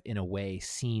that I've in a way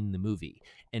seen the movie.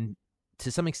 And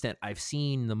to some extent, I've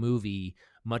seen the movie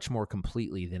much more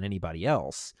completely than anybody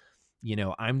else.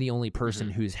 I'm the only person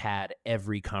who's had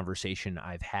every conversation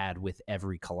I've had with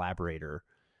every collaborator,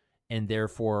 and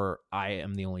therefore I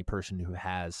am the only person who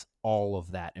has all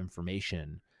of that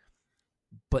information.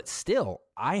 But still,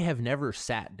 I have never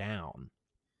sat down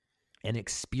and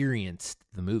experienced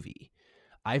the movie.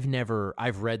 I've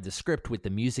read the script with the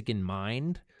music in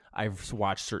mind. I've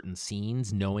watched certain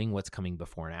scenes knowing what's coming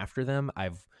before and after them.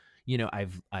 I've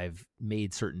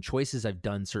made certain choices, I've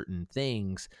done certain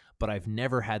things, but I've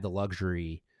never had the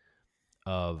luxury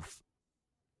of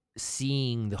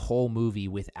seeing the whole movie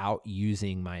without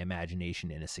using my imagination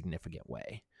in a significant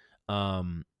way.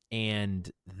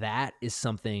 And that is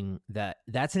something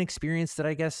that's an experience that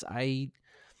I guess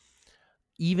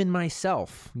even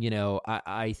myself, you know,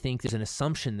 I think there's an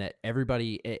assumption that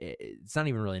everybody, it's not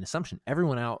even really an assumption.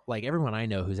 Everyone I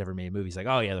know who's ever made movies, like,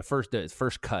 oh yeah, the first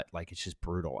cut, like it's just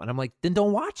brutal. And I'm like, then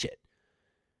don't watch it.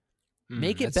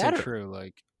 Make it better. So true.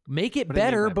 Like, make it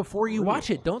better before you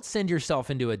watch it. Don't send yourself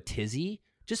into a tizzy.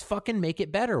 Just fucking make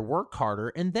it better. Work harder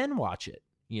and then watch it.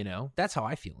 You know, that's how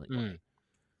I feel anyway.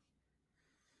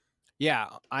 Yeah,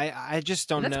 I just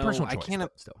don't know. Personal choice,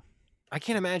 I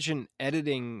can't imagine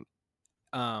editing.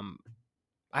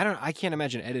 I can't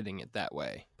imagine editing it that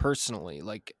way personally.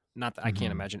 Like, not that I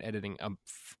can't imagine editing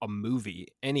a movie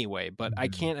anyway, but I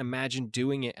can't imagine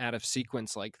doing it out of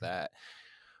sequence like that,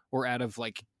 or out of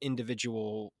like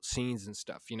individual scenes and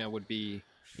stuff. You know, would be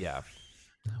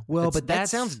Well, but that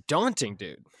sounds daunting,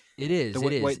 dude. It is.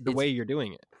 The way you're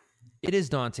doing it. It is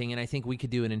daunting, and I think we could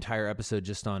do an entire episode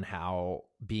just on how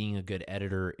being a good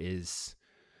editor is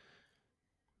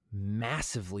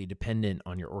massively dependent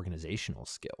on your organizational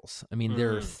skills. I mean,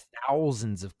 there are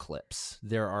thousands of clips.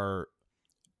 There are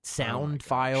sound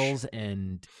files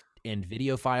and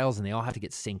video files, and they all have to get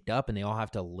synced up, and they all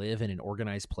have to live in an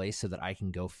organized place so that I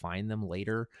can go find them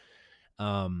later.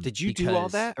 Did you do all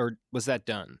that, or was that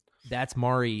done? That's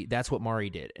Mari. That's what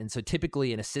Mari did. And so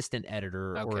typically an assistant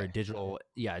editor or a digital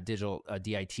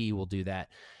DIT will do that.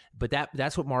 But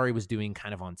that's what Mari was doing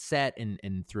kind of on set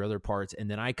and through other parts. And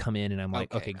then I come in and I'm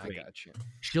like, okay, great. I got you.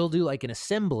 She'll do like an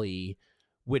assembly,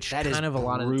 which that kind of brutal.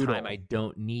 A lot of the time I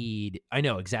don't need. I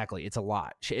know, exactly. It's a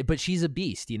lot. But she's a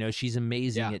beast, you know, she's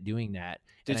amazing at doing that.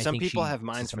 Dude, some people have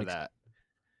minds for that.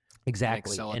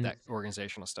 Exactly. Excel at that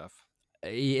organizational stuff.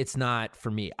 It's not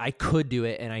for me. I could do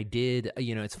it, and I did.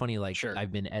 You know, it's funny. Like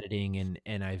I've been editing,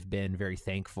 and I've been very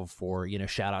thankful for. You know,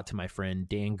 shout out to my friend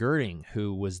Dan Girding,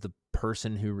 who was the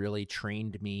person who really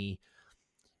trained me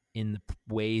in the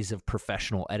ways of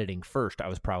professional editing. First, I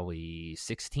was probably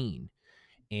 16,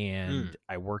 and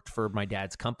I worked for my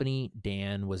dad's company.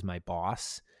 Dan was my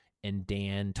boss, and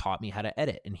Dan taught me how to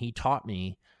edit, and he taught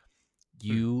me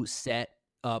you set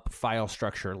up file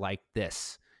structure like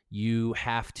this. You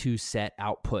have to set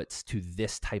outputs to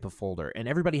this type of folder. And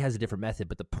everybody has a different method,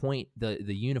 but the point,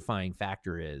 the unifying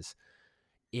factor is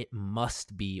it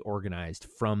must be organized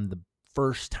from the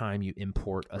first time you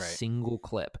import a single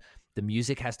clip. The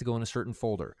music has to go in a certain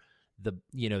folder. The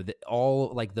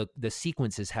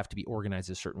sequences have to be organized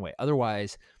a certain way.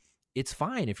 Otherwise, it's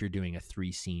fine if you're doing a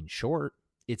 3-scene short.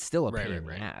 It's still a pain in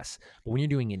the ass. But when you're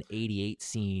doing an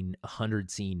 88-scene,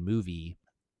 100-scene movie,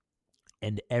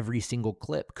 and every single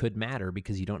clip could matter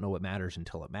because you don't know what matters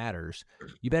until it matters,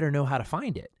 you better know how to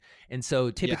find it. And so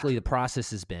typically the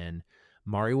process has been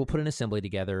Mari will put an assembly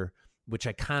together, which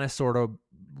I kind of sort of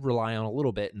rely on a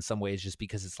little bit in some ways just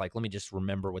because it's like, let me just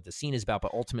remember what the scene is about.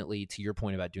 But ultimately, to your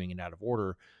point about doing it out of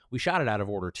order, we shot it out of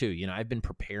order too. You know, I've been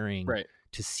preparing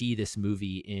to see this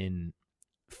movie in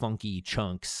funky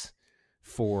chunks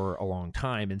for a long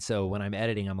time. And so when I'm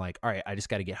editing, I'm like, all right, I just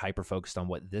got to get hyper-focused on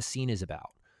what this scene is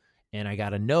about. And I got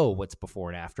to know what's before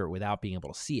and after without being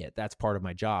able to see it. That's part of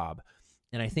my job.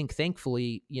 And I think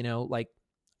thankfully, you know, like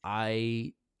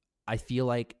I feel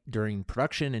like during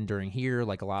production and during here,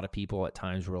 like a lot of people at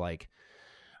times were like,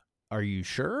 are you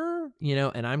sure? You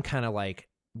know, and I'm kind of like,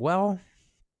 well,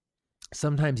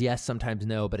 sometimes yes, sometimes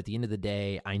no. But at the end of the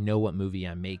day, I know what movie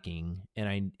I'm making,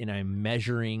 and I'm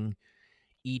measuring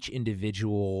each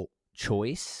individual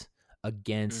choice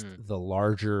against the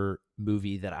larger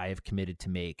movie that I have committed to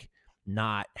make,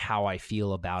 not how I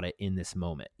feel about it in this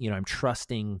moment. You know, I'm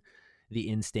trusting the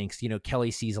instincts. You know,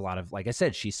 Kelly sees a lot of, like I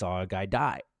said, she saw a guy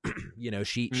die. You know,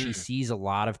 she sees a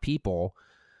lot of people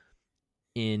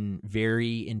in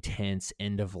very intense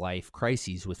end of life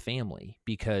crises with family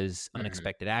because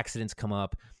unexpected accidents come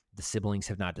up. The siblings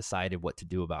have not decided what to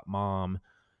do about mom,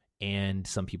 and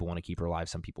some people want to keep her alive,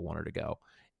 some people want her to go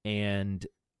and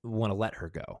want to let her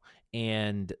go.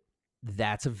 And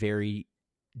that's a very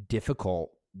difficult,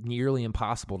 nearly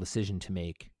impossible decision to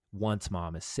make once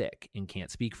mom is sick and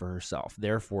can't speak for herself.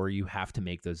 Therefore, you have to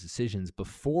make those decisions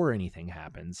before anything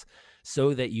happens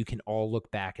so that you can all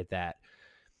look back at that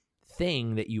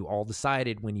thing that you all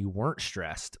decided when you weren't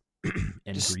stressed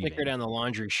and just grieving. Stick her down the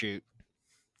laundry chute.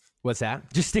 What's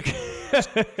that? Just stick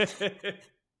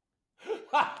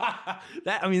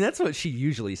that, I mean, that's what she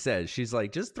usually says. She's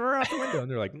like, just throw her out the window.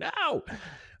 And they're like, no.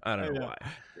 I don't know why.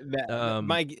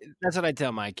 That's what I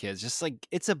tell my kids. Just like,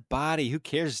 it's a body. Who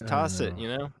cares? Toss it, you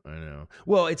know? I know.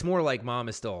 Well, it's more like mom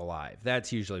is still alive.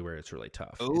 That's usually where it's really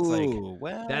tough. Ooh, it's like,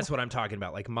 well. That's what I'm talking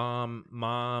about. Like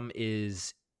mom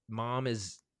is in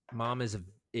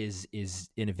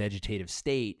a vegetative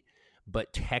state,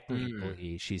 but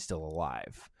technically she's still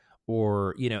alive.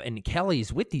 or, you know, and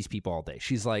Kelly's with these people all day.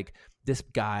 She's like, this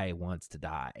guy wants to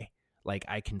die. Like,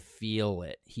 I can feel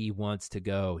it. He wants to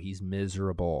go. He's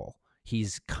miserable.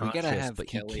 He's conscious, but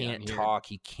Kelly he can't talk.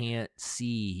 He can't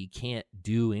see. He can't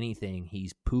do anything.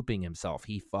 He's pooping himself.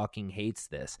 He fucking hates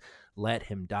this. Let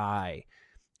him die.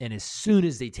 And as soon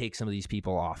as they take some of these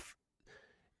people off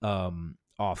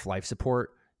life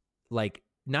support, like,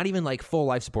 not even like full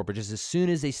life support, but just as soon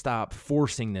as they stop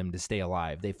forcing them to stay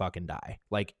alive, they fucking die.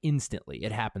 Like, instantly.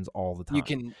 It happens all the time. You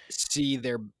can see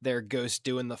their ghost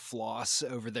doing the floss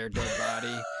over their dead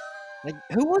body. Like,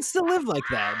 who wants to live like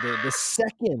that?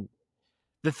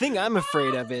 The thing I'm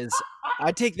afraid of is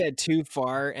I take that too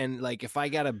far, and like, if I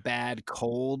got a bad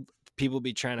cold, people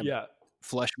be trying to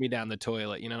flush me down the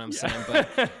toilet. You know what I'm saying?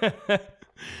 But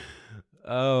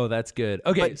oh, that's good.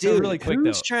 Okay, but so dude, really quick,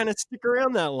 who's though, trying to stick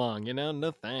around that long? You know, no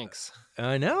thanks.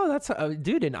 I know that's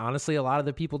dude, and honestly, a lot of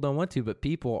the people don't want to, but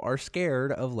people are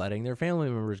scared of letting their family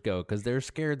members go because they're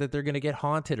scared that they're going to get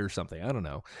haunted or something. I don't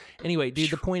know. Anyway, dude,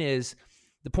 the point is,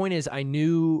 I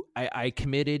knew I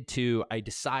committed to, I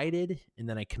decided, and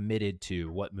then I committed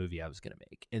to what movie I was going to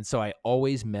make, and so I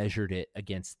always measured it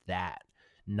against that,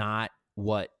 not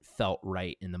what felt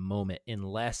right in the moment,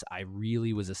 unless I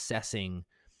really was assessing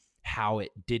how it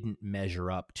didn't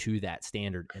measure up to that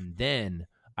standard, and then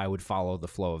I would follow the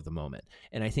flow of the moment.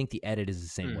 And I think the edit is the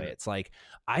same way. It's like,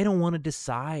 I don't want to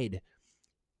decide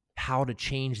how to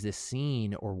change this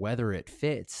scene or whether it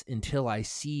fits until I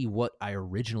see what I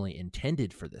originally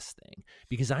intended for this thing,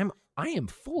 because I am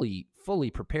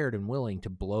fully prepared and willing to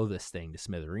blow this thing to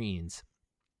smithereens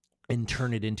and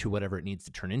turn it into whatever it needs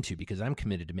to turn into, because I'm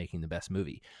committed to making the best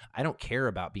movie. I don't care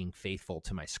about being faithful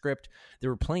to my script. There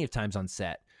were plenty of times on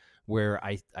set where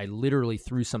I literally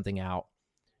threw something out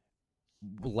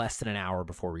less than an hour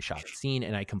before we shot the scene,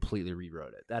 and I completely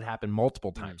rewrote it. That happened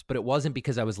multiple times, but it wasn't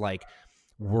because I was like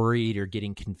worried or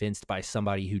getting convinced by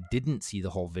somebody who didn't see the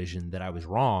whole vision that I was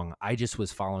wrong. I just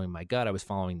was following my gut. I was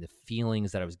following the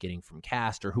feelings that I was getting from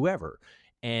cast or whoever.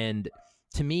 And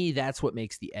to me, that's what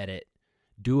makes the edit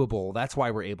doable. That's why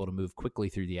we're able to move quickly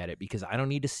through the edit, because I don't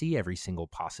need to see every single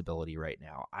possibility right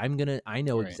now. I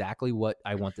know exactly what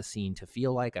I want the scene to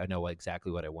feel like. I know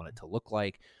exactly what I want it to look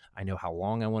like. I know how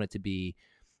long I want it to be.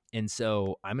 And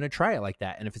so I'm going to try it like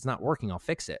that. And if it's not working, I'll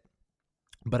fix it.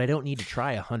 But I don't need to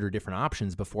try 100 different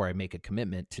options before I make a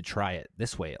commitment to try it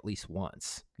this way at least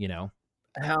once, you know?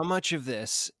 How much of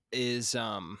this is,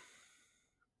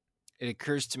 it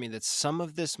occurs to me that some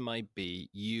of this might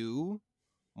be you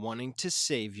wanting to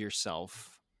save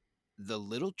yourself the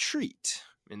little treat,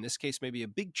 in this case maybe a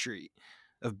big treat,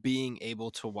 of being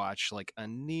able to watch like a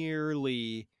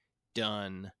nearly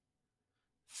done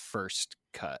first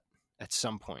cut at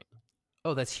some point.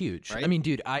 Oh, that's huge. Right? I mean,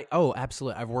 dude,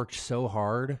 absolutely. I've worked so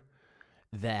hard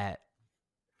that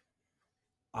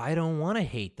I don't want to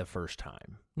hate the first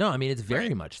time. No, I mean, it's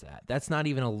very much that. That's not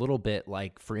even a little bit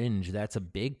like Fringe. That's a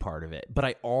big part of it. But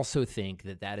I also think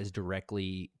that is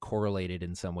directly correlated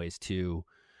in some ways to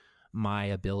my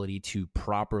ability to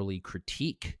properly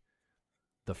critique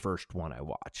the first one I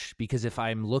watch. Because if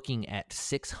I'm looking at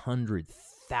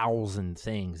 600,000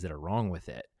 things that are wrong with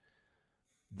it,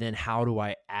 then how do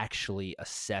I actually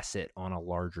assess it on a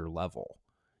larger level?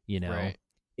 You know,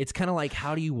 It's kind of like,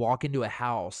 how do you walk into a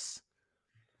house?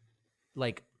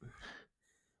 Like,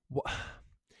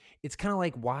 it's kind of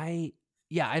like, why?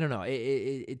 Yeah, I don't know.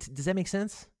 Does that make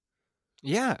sense?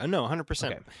 Yeah, no, 100%.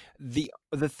 Okay.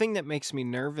 The thing that makes me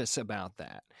nervous about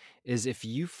that is if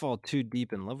you fall too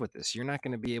deep in love with this, you're not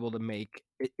going to be able to make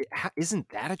it. Isn't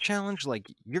that a challenge? Like,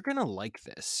 you're going to like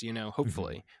this, you know,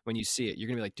 hopefully when you see it, you're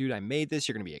going to be like, dude, I made this.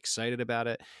 You're going to be excited about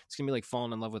it. It's going to be like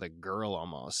falling in love with a girl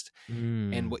almost.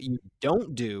 And what you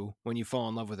don't do when you fall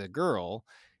in love with a girl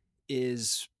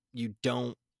is you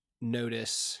don't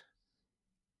notice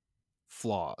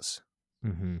flaws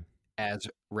as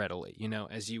readily, you know,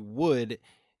 as you would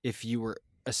if you were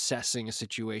assessing a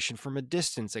situation from a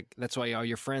distance. Like, that's why all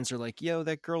your friends are like, yo,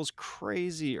 that girl's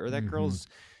crazy, or that girl's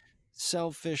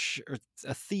selfish, or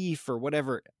a thief, or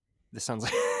whatever. This sounds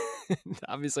like,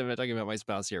 obviously I'm not talking about my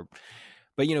spouse here,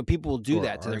 but you know, people will do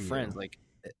that to their friends. Like,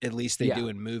 at least they do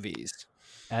in movies,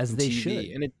 as they TV. should.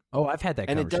 And I've had that conversation.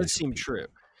 And it does seem true.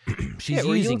 She's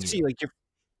using you. See, like,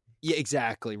 yeah,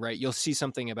 exactly, right. You'll see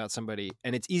something about somebody,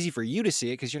 and it's easy for you to see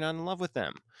it because you're not in love with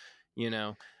them, you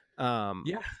know.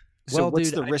 Yeah. So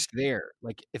what's the risk there?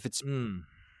 Like, if it's, I'm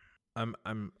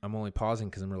only pausing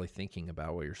because I'm really thinking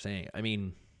about what you're saying. I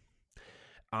mean,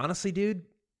 honestly, dude,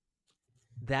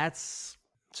 it's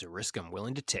a risk I'm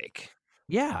willing to take.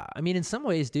 Yeah, I mean, in some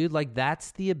ways, dude, like,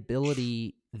 that's the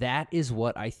ability. That is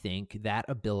what I think that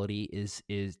ability is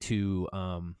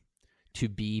to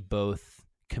be both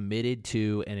committed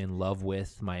to and in love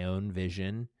with my own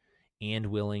vision and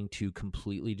willing to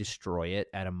completely destroy it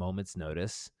at a moment's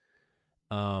notice,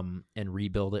 and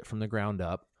rebuild it from the ground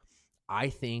up. I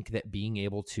think that being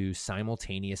able to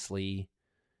simultaneously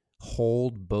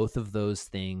hold both of those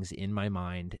things in my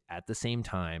mind at the same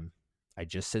time, I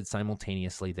just said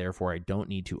simultaneously, therefore I don't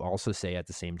need to also say at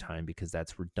the same time because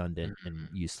that's redundant and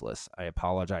useless. I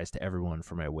apologize to everyone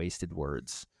for my wasted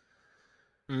words.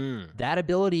 That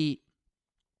ability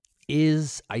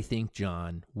is, I think,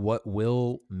 John, what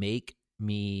will make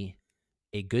me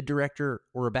a good director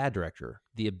or a bad director.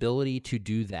 The ability to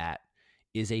do that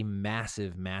is a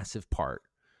massive, massive part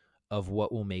of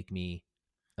what will make me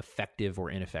effective or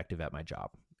ineffective at my job.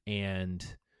 And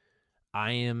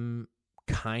I am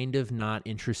kind of not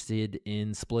interested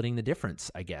in splitting the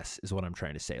difference, I guess, is what I'm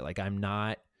trying to say. Like, I'm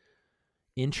not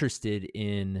interested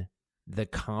in the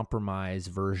compromise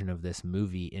version of this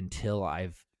movie until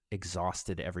I've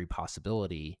exhausted every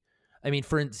possibility. I mean,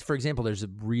 for example, there's a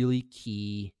really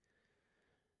key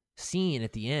scene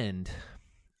at the end,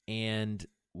 and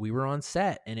we were on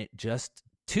set, and it just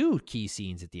two key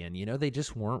scenes at the end, they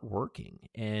just weren't working.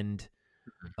 And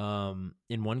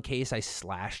in one case, I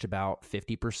slashed about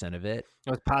 50% of it.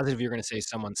 I was positive you were going to say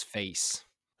someone's face.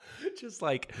 Just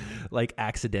like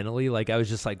accidentally, like I was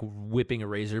just like whipping a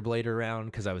razor blade around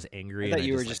because I was angry. I thought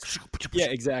you were just yeah,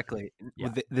 exactly. Yeah.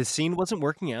 Well, the scene wasn't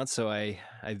working out, so I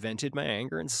vented my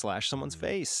anger and slashed someone's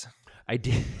face. I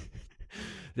did.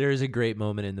 There is a great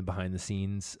moment in the behind the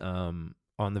scenes.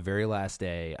 On the very last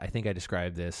day, I think I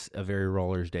described this, a very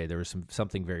roller's day. There was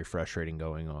something very frustrating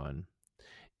going on,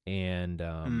 and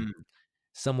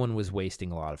someone was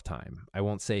wasting a lot of time. I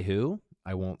won't say who.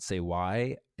 I won't say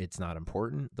why. It's not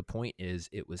important. The point is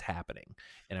it was happening,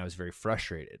 and I was very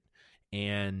frustrated,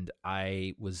 and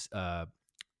I was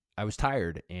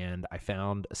tired, and I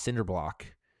found a cinder block,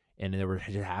 and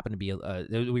it happened to be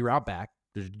we were out back.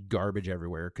 There's garbage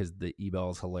everywhere because the E-Bell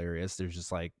is hilarious. There's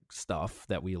just like stuff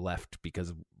that we left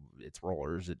because it's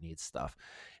rollers. It needs stuff.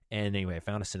 And anyway, I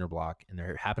found a cinder block, and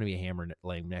there happened to be a hammer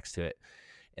laying next to it.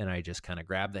 And I just kind of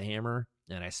grabbed the hammer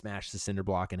and I smashed the cinder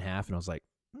block in half, and I was like,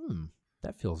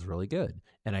 that feels really good.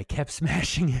 And I kept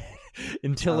smashing it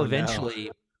until eventually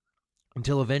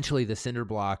the cinder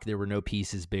block, there were no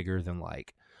pieces bigger than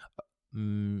like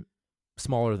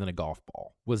smaller than a golf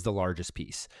ball was the largest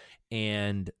piece.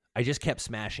 And I just kept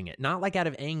smashing it, not like out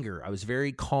of anger. I was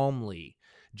very calmly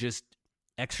just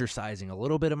exercising a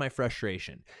little bit of my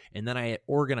frustration. And then I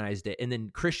organized it. And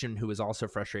then Christian, who was also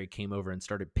frustrated, came over and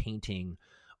started painting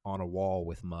on a wall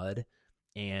with mud.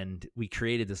 And we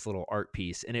created this little art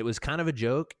piece. And it was kind of a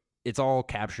joke. It's all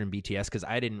captured in BTS because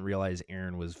I didn't realize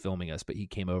Aaron was filming us, but he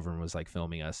came over and was like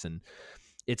filming us. And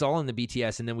it's all in the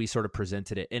BTS, and then we sort of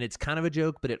presented it. And it's kind of a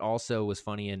joke, but it also was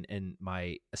funny. And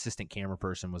my assistant camera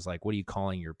person was like, "What are you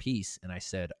calling your piece?" And I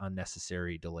said,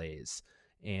 "Unnecessary delays."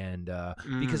 And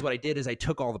because what I did is I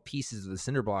took all the pieces of the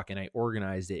cinder block and I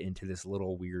organized it into this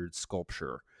little weird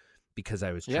sculpture because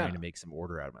I was trying to make some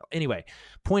order out of my life. Anyway,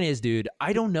 point is, dude,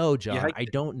 I don't know, John. I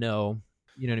don't know.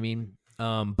 You know what I mean?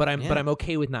 But I'm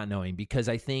okay with not knowing because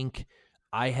I think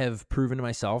I have proven to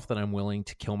myself that I'm willing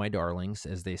to kill my darlings,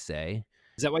 as they say.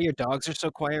 Is that why your dogs are so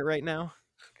quiet right now?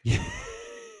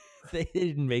 They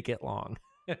didn't make it long.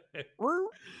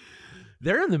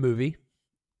 They're in the movie.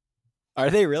 Are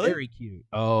they really? Very cute.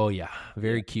 Oh yeah,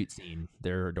 very cute scene.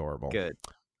 They're adorable. Good.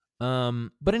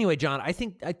 But anyway, John, I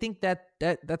think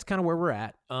that's kind of where we're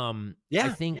at. Yeah. I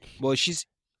think. Well,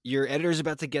 your editor's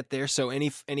about to get there. So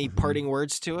any parting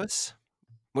words to us?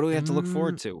 What do we have to look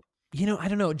forward to? I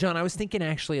don't know, John. I was thinking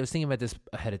about this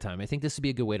ahead of time. I think this would be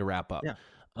a good way to wrap up.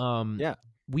 Yeah.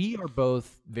 We are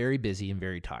both very busy and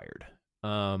very tired.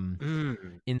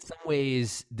 In some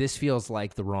ways, this feels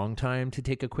like the wrong time to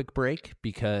take a quick break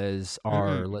because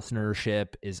our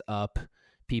listenership is up.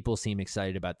 People seem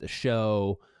excited about the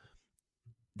show.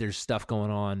 There's stuff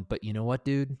going on, but you know what,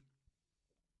 dude?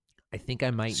 I think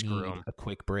I might need a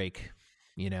quick break.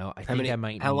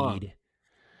 How long?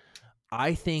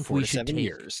 I think 4 we to should 7 take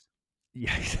years.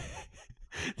 Yeah,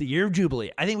 the year of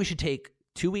Jubilee. I think we should take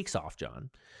 2 weeks off, John.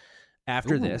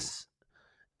 After this,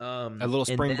 a little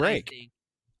spring break.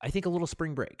 I think a little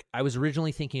spring break. I was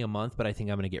originally thinking a month, but I think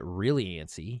I'm going to get really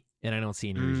antsy, and I don't see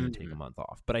any reason to take a month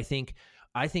off. But I think,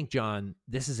 John,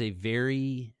 this is a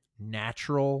very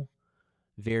natural,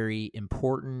 very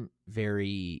important,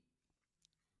 very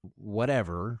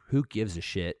whatever. Who gives a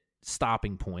shit?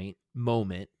 Stopping point,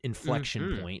 moment,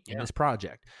 inflection point in this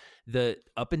project.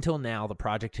 Up until now, the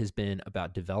project has been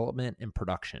about development and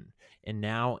production. And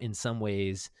now, in some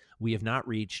ways, we have not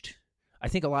reached I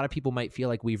think a lot of people might feel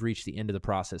like we've reached the end of the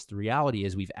process. The reality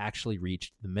is we've actually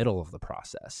reached the middle of the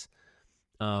process.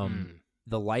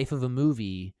 The life of a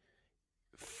movie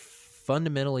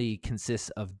fundamentally consists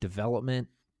of development,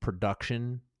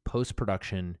 production,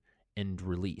 post-production, and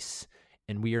release.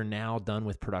 And we are now done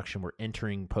with production. We're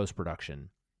entering post-production.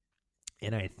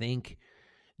 And I think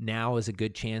now is a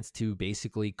good chance to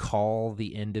basically call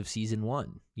the end of season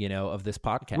 1, of this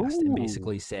podcast. And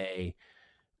basically say,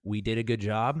 we did a good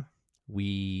job.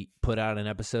 We put out an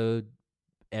episode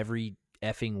every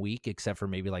effing week, except for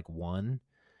maybe like one.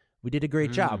 We did a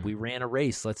great job. We ran a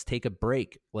race. Let's take a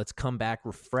break. Let's come back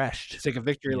refreshed. Let's take a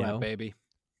victory lap, baby.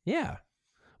 Yeah.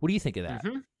 What do you think of that?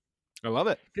 I love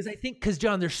it. Because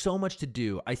John, there's so much to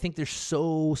do. I think there's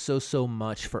so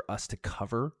much for us to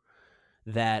cover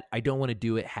that I don't want to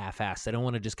do it half-assed. I don't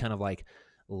want to just kind of like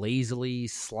lazily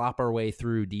slop our way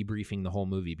through debriefing the whole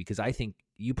movie, because I think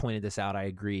you pointed this out. I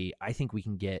agree. I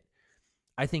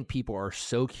think people are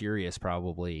so curious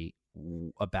probably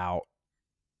about,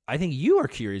 I think you are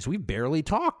curious. We've barely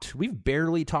talked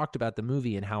about the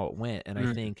movie and how it went. And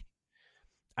I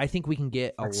think we can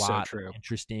get a lot of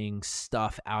interesting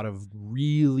stuff out of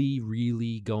really,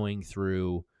 really going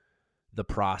through the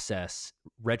process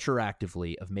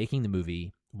retroactively of making the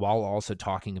movie, while also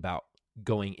talking about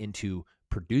going into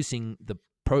producing the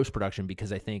post-production,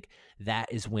 because I think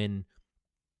that is when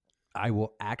I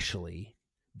will actually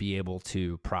be able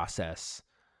to process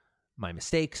my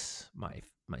mistakes, my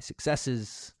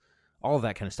successes, all of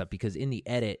that kind of stuff. Because in the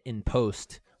edit, in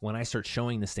post, when I start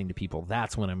showing this thing to people,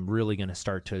 that's when I'm really going to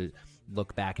start to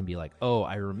look back and be like, oh,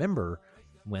 I remember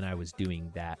when I was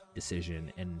doing that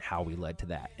decision and how we led to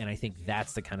that. And I think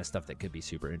that's the kind of stuff that could be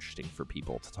super interesting for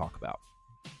people to talk about.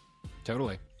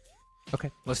 Totally. Okay.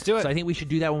 Let's do it. So I think we should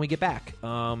do that when we get back.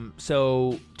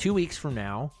 So 2 weeks from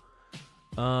now,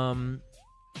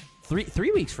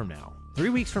 3 weeks from now, 3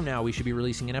 weeks from now, we should be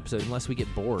releasing an episode, unless we get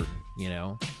bored,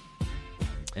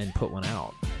 and put one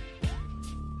out.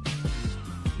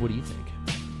 What do you think?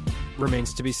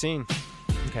 Remains to be seen.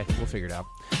 Okay, we'll figure it out.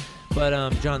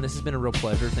 But John, this has been a real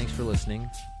pleasure. Thanks for listening.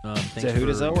 Thanks for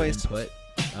as always. Input.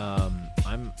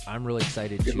 I'm really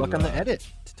excited. Good luck on the edit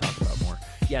to talk about more.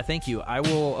 Yeah, thank you. I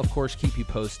will, of course, keep you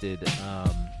posted.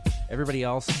 Everybody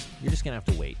else, you're just gonna have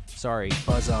to wait. Sorry.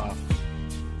 Buzz off.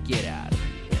 Get out of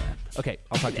here. Okay,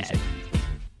 I'll talk to you soon.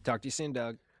 Talk to you soon,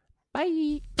 Doug. Bye.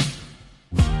 Wake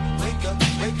up, wake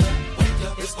up, wake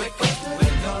up. It's wake up,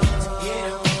 wake up.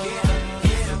 Get up, get up,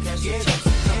 get up, get up,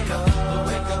 get up.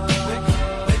 Wake up, wake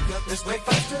up, wake up. It's wake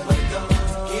up, wake up.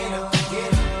 Get up.